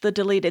watch the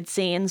deleted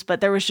scenes, but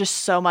there was just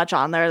so much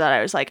on there that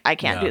I was like, I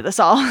can't do this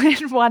all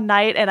in one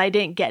night, and I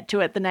didn't get to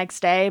it the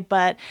next day.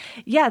 But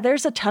yeah,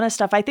 there's a ton of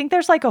stuff. I think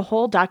there's like a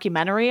whole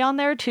documentary on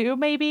there too,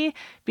 maybe,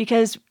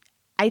 because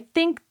I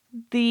think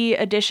the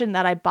edition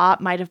that I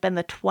bought might have been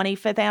the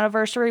 25th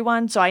anniversary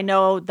one. So I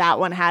know that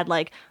one had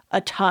like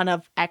a ton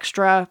of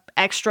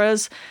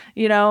extras,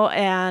 you know,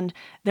 and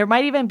there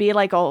might even be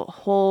like a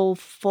whole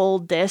full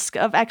disc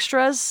of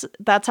extras.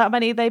 That's how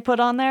many they put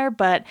on there.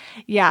 But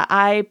yeah,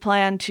 I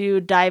plan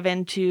to dive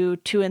into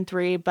 2 and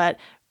 3. But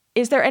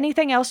is there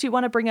anything else you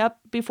want to bring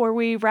up before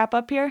we wrap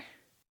up here?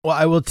 Well,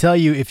 I will tell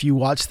you, if you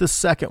watch the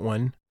second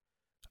one,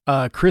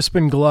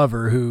 Crispin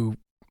Glover, who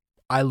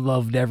I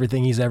loved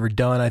everything he's ever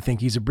done. I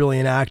think he's a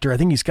brilliant actor. I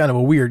think he's kind of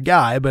a weird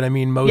guy, but I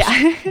mean, most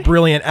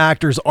brilliant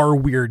actors are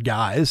weird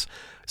guys.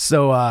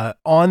 So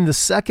on the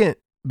second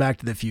Back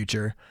to the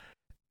Future,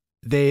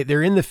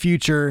 they're in the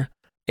future,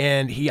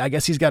 and I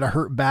guess he's got a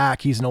hurt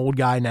back. He's an old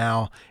guy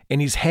now,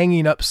 and he's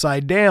hanging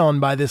upside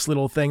down by this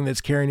little thing that's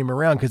carrying him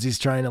around because he's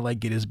trying to like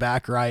get his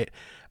back right.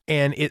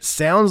 And it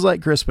sounds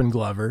like Crispin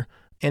Glover,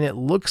 and it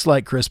looks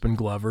like Crispin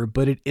Glover,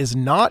 but it is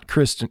not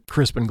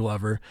Crispin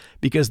Glover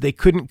because they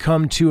couldn't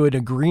come to an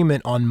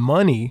agreement on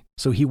money.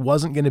 So he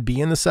wasn't going to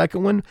be in the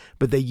second one,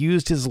 but they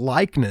used his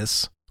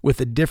likeness with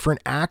a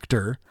different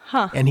actor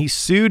and he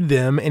sued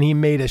them and he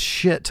made a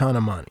shit ton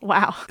of money.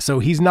 Wow. So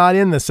he's not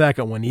in the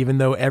second one, even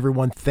though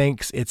everyone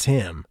thinks it's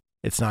him.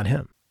 It's not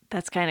him.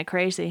 That's kind of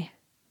crazy.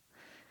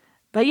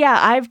 But yeah,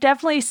 I've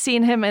definitely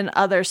seen him in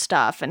other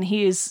stuff, and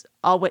he's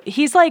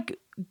like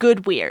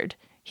good weird.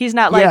 He's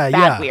not like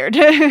bad weird.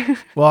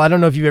 Well, I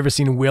don't know if you've ever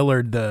seen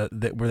Willard, where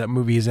that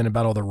movie is in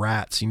about all the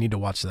rats. You need to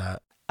watch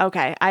that.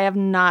 Okay, I have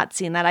not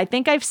seen that. I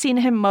think I've seen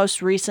him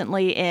most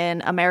recently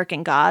in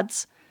American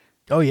Gods.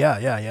 Oh, yeah.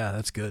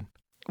 That's good.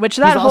 Which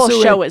that whole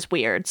show is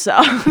weird,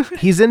 so.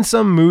 He's in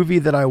some movie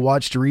that I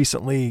watched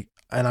recently,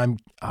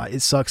 and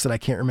it sucks that I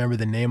can't remember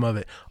the name of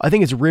it. I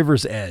think it's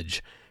River's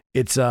Edge.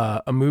 It's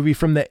a movie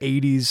from the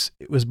 80s.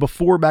 It was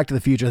before Back to the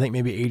Future, I think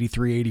maybe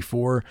 83,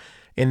 84.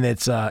 And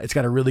it's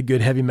got a really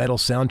good heavy metal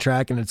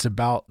soundtrack, and it's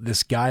about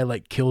this guy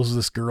like kills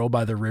this girl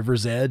by the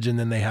river's edge, and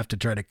then they have to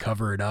try to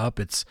cover it up.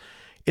 It's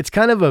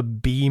kind of a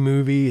B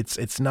movie.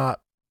 It's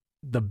not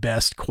the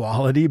best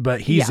quality,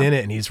 but he's in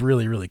it, and he's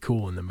really, really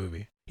cool in the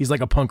movie. He's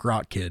like a punk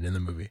rock kid in the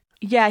movie.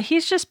 Yeah,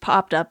 he's just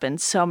popped up in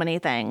so many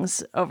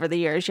things over the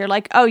years. You're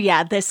like, oh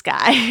yeah, this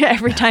guy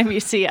every time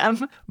you see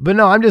him. But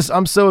no,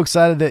 I'm so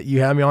excited that you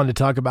had me on to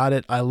talk about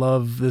it. I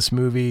love this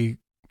movie.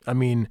 I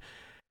mean,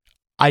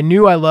 I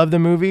knew I loved the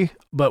movie,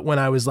 but when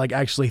I was like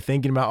actually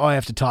thinking about, I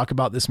have to talk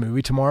about this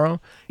movie tomorrow,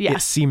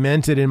 it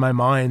cemented in my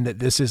mind that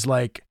this is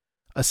like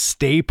a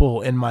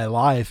staple in my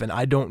life. And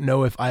I don't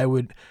know if I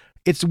would,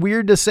 it's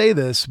weird to say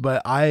this,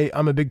 but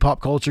I'm a big pop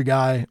culture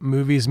guy.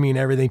 Movies mean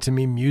everything to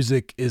me.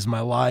 Music is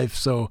my life.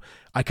 So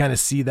I kind of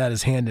see that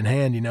as hand in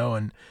hand, you know,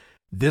 and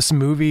this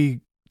movie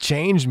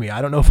changed me.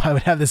 I don't know if I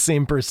would have the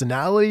same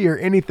personality or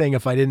anything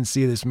if I didn't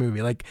see this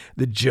movie. Like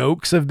the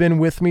jokes have been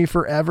with me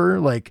forever.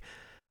 Like,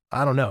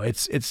 I don't know.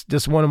 It's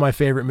just one of my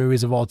favorite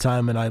movies of all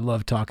time, and I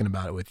love talking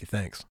about it with you.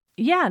 Thanks.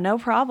 Yeah, no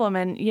problem.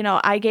 And, you know,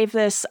 I gave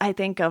this, I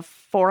think, a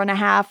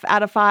 4.5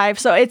 out of 5.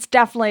 So it's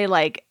definitely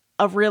like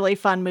a really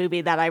fun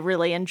movie that I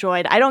really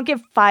enjoyed. I don't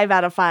give 5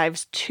 out of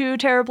 5s too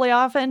terribly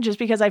often, just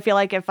because I feel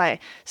like if I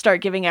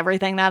start giving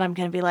everything that, I'm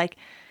going to be like,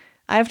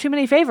 I have too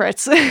many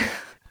favorites.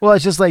 Well,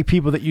 it's just like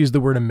people that use the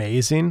word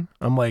amazing.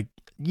 I'm like,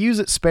 use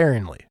it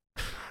sparingly.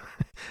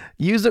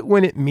 Use it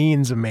when it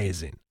means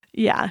amazing.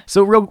 Yeah.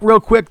 So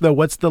real quick though,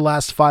 what's the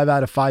last 5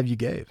 out of 5 you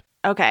gave?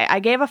 Okay, I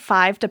gave a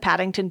 5 to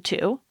Paddington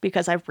 2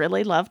 because I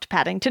really loved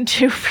Paddington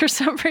 2 for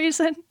some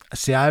reason.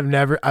 See, I've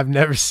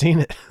never seen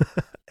it.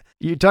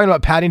 You're talking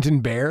about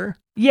Paddington Bear?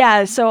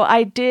 Yeah, so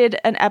I did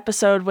an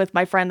episode with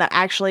my friend that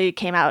actually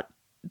came out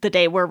the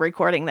day we're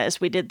recording this.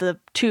 We did the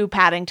 2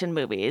 Paddington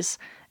movies,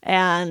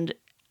 and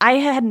I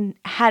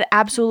had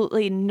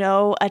absolutely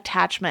no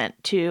attachment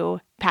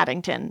to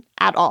Paddington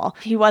at all.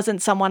 He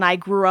wasn't someone I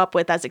grew up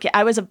with as a kid.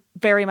 I was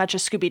very much a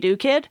Scooby-Doo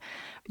kid,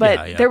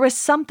 but there was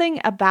something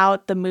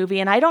about the movie,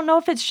 and I don't know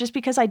if it's just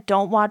because I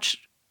don't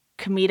watch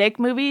comedic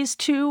movies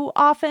too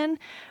often,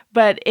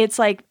 but it's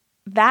like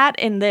that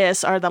and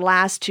this are the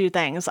last 2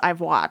 things I've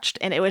watched,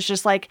 and it was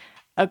just like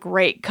a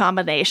great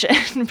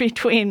combination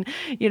between,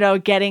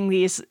 getting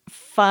these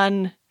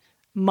fun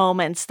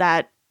moments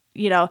that,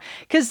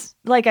 because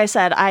like I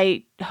said,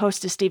 I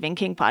host a Stephen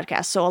King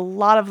podcast. So a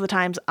lot of the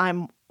times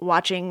I'm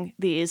watching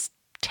these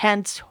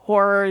tense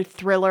horror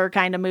thriller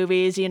kind of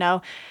movies,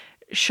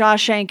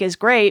 Shawshank is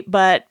great,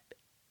 but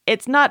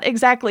it's not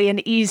exactly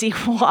an easy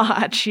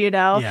watch,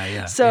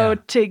 Yeah. So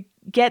to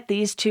get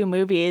these 2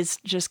 movies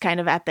just kind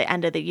of at the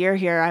end of the year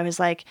here, I was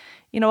like,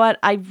 you know what?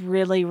 I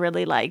really,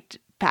 really liked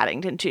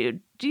Paddington 2.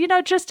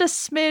 Just a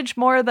smidge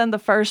more than the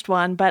first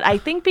one. But I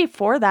think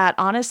before that,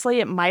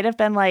 honestly, it might have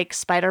been like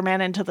Spider-Man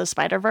Into the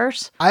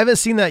Spider-Verse. I haven't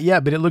seen that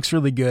yet, but it looks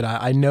really good.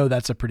 I know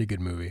that's a pretty good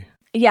movie.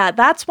 Yeah,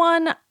 that's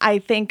one I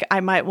think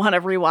I might want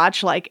to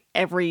rewatch like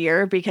every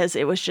year because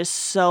it was just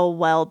so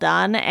well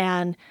done.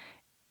 And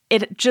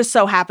it just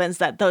so happens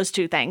that those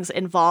 2 things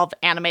involve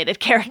animated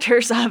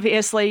characters.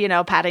 Obviously,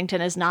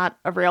 Paddington is not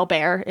a real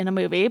bear in a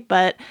movie,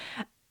 but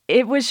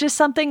it was just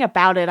something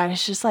about it. I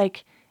was just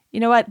like, you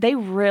know what? They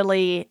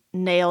really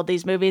nailed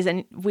these movies.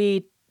 And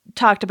we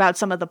talked about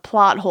some of the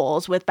plot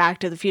holes with Back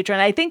to the Future.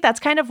 And I think that's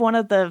kind of one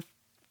of the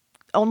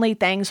only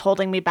things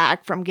holding me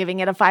back from giving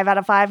it a 5 out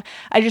of 5.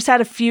 I just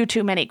had a few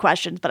too many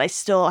questions, but I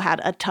still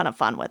had a ton of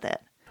fun with it.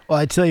 Well,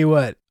 I tell you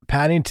what,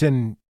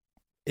 Paddington,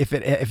 if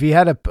he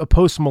had a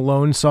Post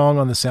Malone song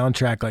on the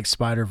soundtrack like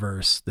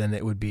Spider-Verse, then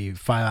it would be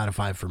 5 out of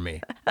 5 for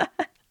me.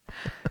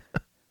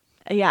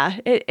 Yeah,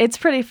 it's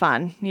pretty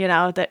fun,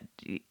 that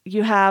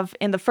you have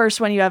in the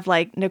first one, you have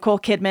like Nicole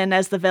Kidman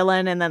as the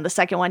villain. And then the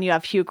second one, you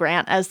have Hugh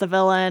Grant as the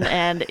villain.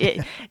 And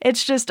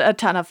it's just a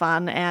ton of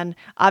fun. And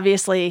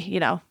obviously,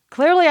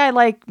 clearly I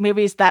like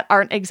movies that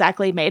aren't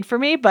exactly made for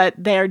me, but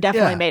they're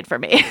definitely made for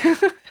me.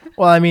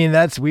 Well, I mean,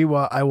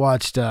 I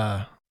watched,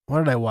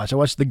 what did I watch? I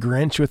watched The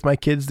Grinch with my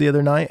kids the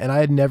other night, and I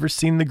had never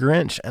seen The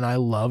Grinch, and I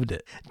loved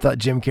it. Thought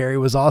Jim Carrey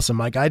was awesome.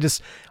 Like,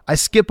 I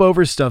skip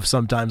over stuff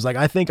sometimes. Like,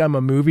 I think I'm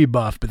a movie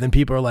buff, but then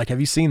people are like, have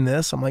you seen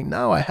this? I'm like,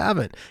 no, I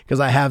haven't. Because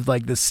I have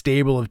like this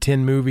stable of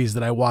 10 movies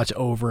that I watch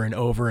over and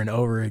over and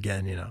over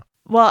again,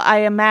 Well, I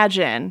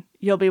imagine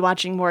you'll be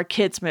watching more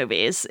kids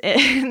movies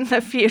in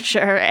the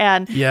future.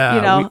 And,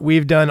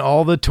 we've done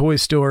all the Toy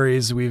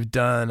Stories. We've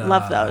done...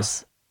 Love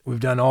those. We've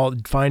done all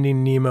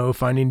Finding Nemo,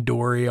 Finding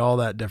Dory, all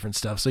that different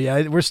stuff. So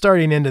yeah, we're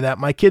starting into that.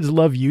 My kids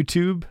love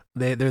YouTube.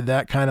 They're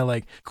that kind of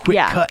like quick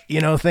cut,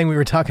 thing we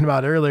were talking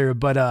about earlier.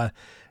 But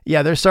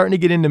they're starting to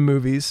get into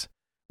movies.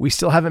 We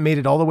still haven't made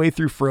it all the way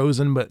through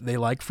Frozen, but they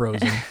like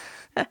Frozen.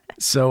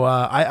 So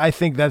I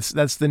think that's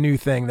the new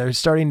thing. They're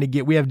starting to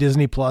get. We have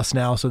Disney Plus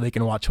now, so they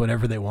can watch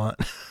whatever they want.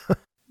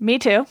 Me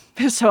too.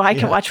 So I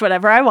can watch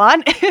whatever I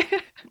want.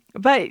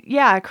 But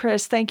yeah,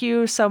 Chris, thank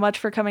you so much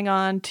for coming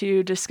on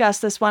to discuss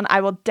this one. I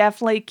will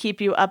definitely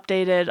keep you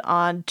updated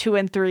on 2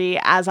 and 3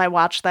 as I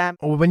watch them.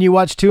 Well, when you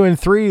watch 2 and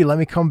 3, let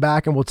me come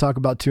back and we'll talk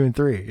about 2 and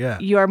 3. Yeah.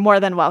 You are more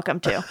than welcome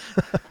to.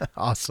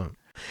 Awesome.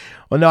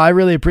 Well, no, I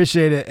really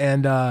appreciate it.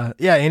 And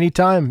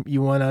anytime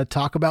you want to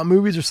talk about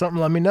movies or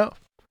something, let me know.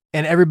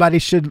 And everybody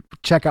should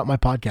check out my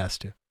podcast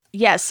too.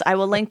 Yes, I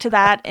will link to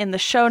that in the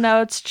show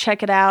notes.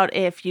 Check it out.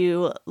 If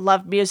you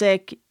love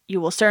music, you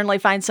will certainly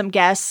find some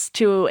guests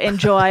to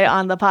enjoy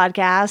on the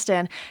podcast.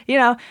 And,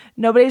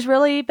 nobody's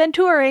really been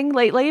touring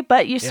lately,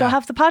 but you still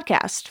have the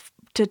podcast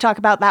to talk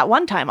about that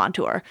one time on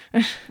tour.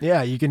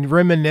 Yeah, you can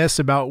reminisce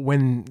about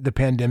when the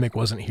pandemic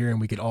wasn't here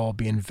and we could all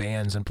be in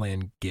vans and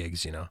playing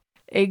gigs,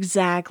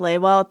 Exactly.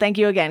 Well, thank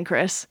you again,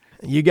 Chris.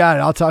 You got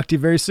it. I'll talk to you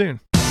very soon.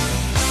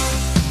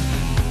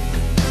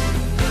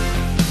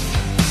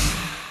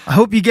 I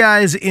hope you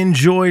guys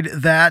enjoyed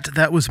that.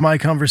 That was my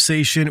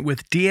conversation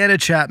with Deanna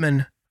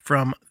Chapman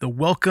from the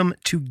Welcome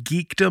to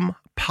Geekdom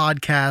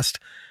podcast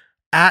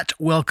at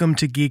Welcome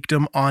to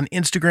Geekdom on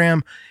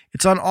Instagram.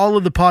 It's on all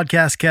of the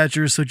podcast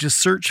catchers, so just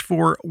search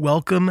for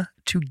Welcome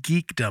to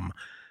Geekdom.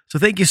 So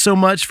thank you so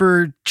much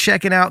for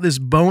checking out this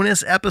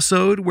bonus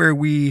episode where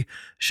we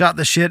shot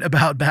the shit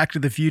about Back to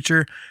the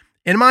Future.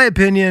 In my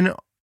opinion,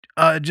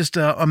 just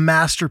a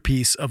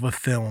masterpiece of a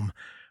film.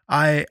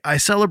 I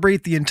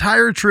celebrate the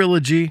entire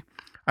trilogy.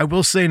 I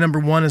will say number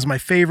 1 is my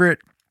favorite.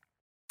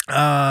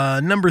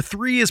 Number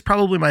 3 is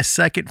probably my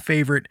second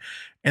favorite.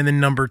 And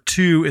then number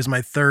 2 is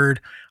my third.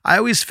 I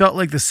always felt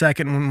like the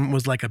second one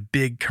was like a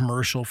big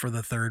commercial for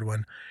the third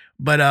one.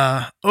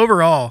 But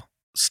overall,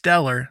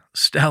 stellar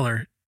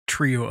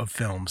trio of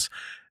films.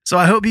 So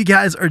I hope you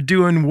guys are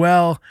doing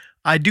well.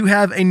 I do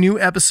have a new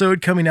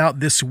episode coming out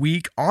this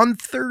week on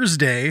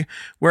Thursday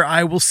where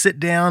I will sit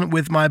down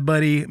with my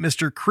buddy,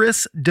 Mr.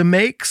 Chris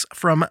DeMakes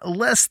from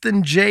Less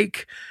Than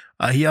Jake.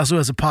 He also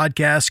has a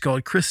podcast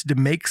called Chris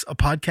DeMakes a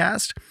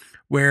Podcast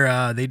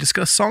where they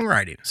discuss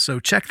songwriting.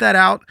 So check that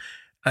out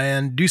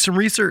and do some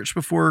research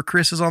before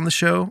Chris is on the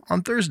show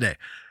on Thursday.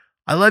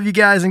 I love you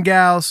guys and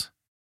gals.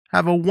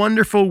 Have a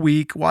wonderful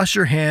week. Wash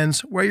your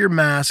hands, wear your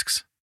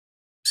masks,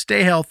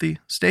 stay healthy,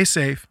 stay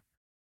safe.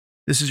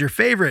 This is your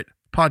favorite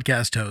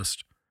podcast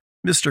host,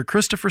 Mr.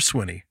 Christopher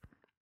Swinney,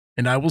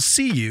 and I will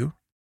see you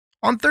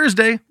on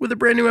Thursday with a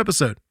brand new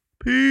episode.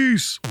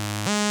 Peace.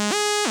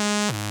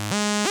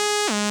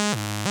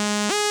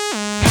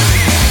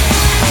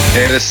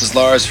 Hey, this is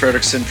Lars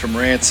Fredrickson from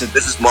Rancid.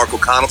 This is Mark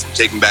O'Connell from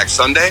Taking Back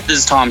Sunday. This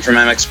is Tom from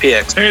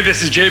MXPX. Hey,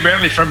 this is Jay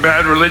Bentley from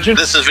Bad Religion.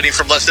 This is Vinny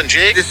from Less Than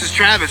Jake. This is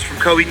Travis from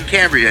Coheed and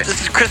Cambria.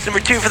 This is Chris number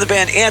 2 for the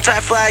band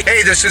Anti-Flag.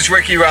 Hey, this is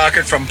Ricky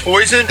Rocket from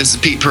Poison. This is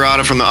Pete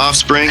Parada from The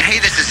Offspring. Hey,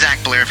 this is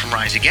Zach Blair from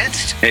Rise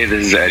Against. Hey,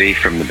 this is Eddie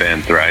from the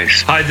band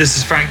Thrice. Hi, this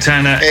is Frank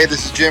Turner. Hey,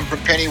 this is Jim from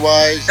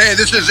Pennywise. Hey,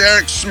 this is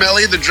Eric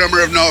Smelly, the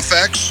drummer of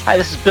NoFX. Hi,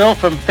 this is Bill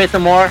from Faith No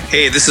More.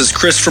 Hey, this is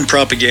Chris from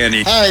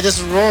Propaganda. Hi, this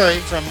is Rory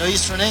from No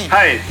Use for Name.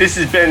 Hi, this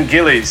is Ben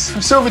Gillies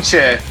from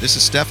Silverchair. This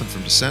is Stefan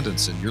from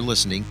Descendants, and you're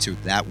listening to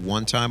That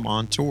One Time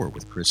on Tour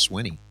with Chris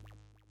Swinney.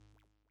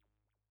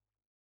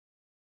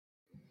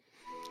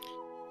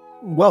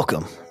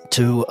 Welcome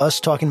to us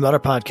talking about our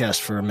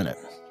podcast for a minute.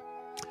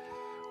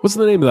 What's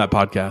the name of that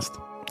podcast?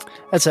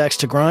 That's Axe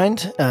to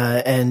Grind,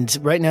 and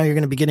right now you're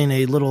going to be getting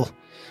a little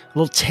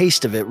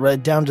taste of it,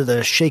 right down to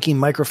the shaky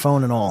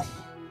microphone and all.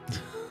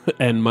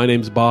 And my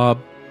name's Bob.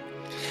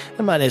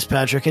 And my name's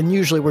Patrick, and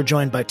usually we're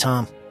joined by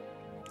Tom.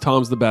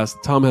 Tom's the best.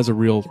 Tom has a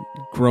real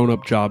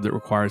grown-up job that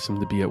requires him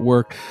to be at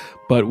work,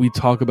 but we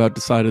talk about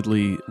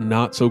decidedly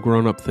not so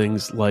grown-up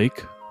things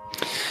like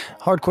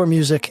hardcore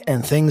music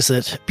and things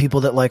that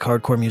people that like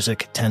hardcore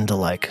music tend to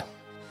like.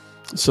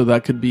 So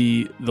that could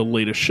be the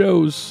latest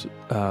shows,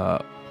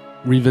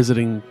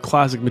 revisiting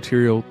classic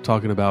material,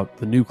 talking about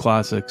the new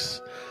classics,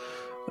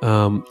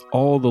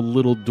 all the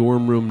little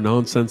dorm room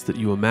nonsense that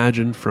you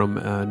imagine from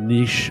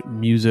niche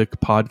music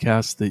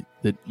podcasts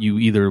that you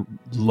either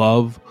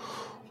love,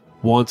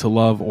 want to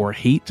love, or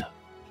hate.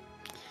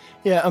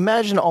 Yeah,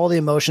 imagine all the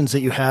emotions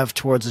that you have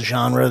towards a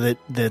genre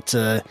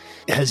that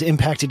has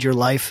impacted your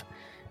life,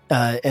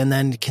 and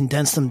then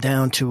condense them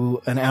down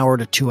to an hour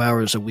to 2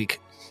 hours a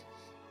week.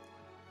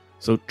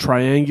 So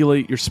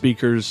triangulate your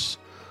speakers,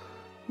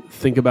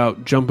 think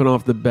about jumping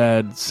off the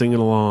bed, singing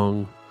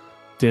along,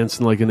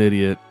 dancing like an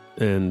idiot,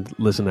 and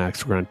listen to Axe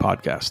to Grind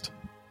podcast.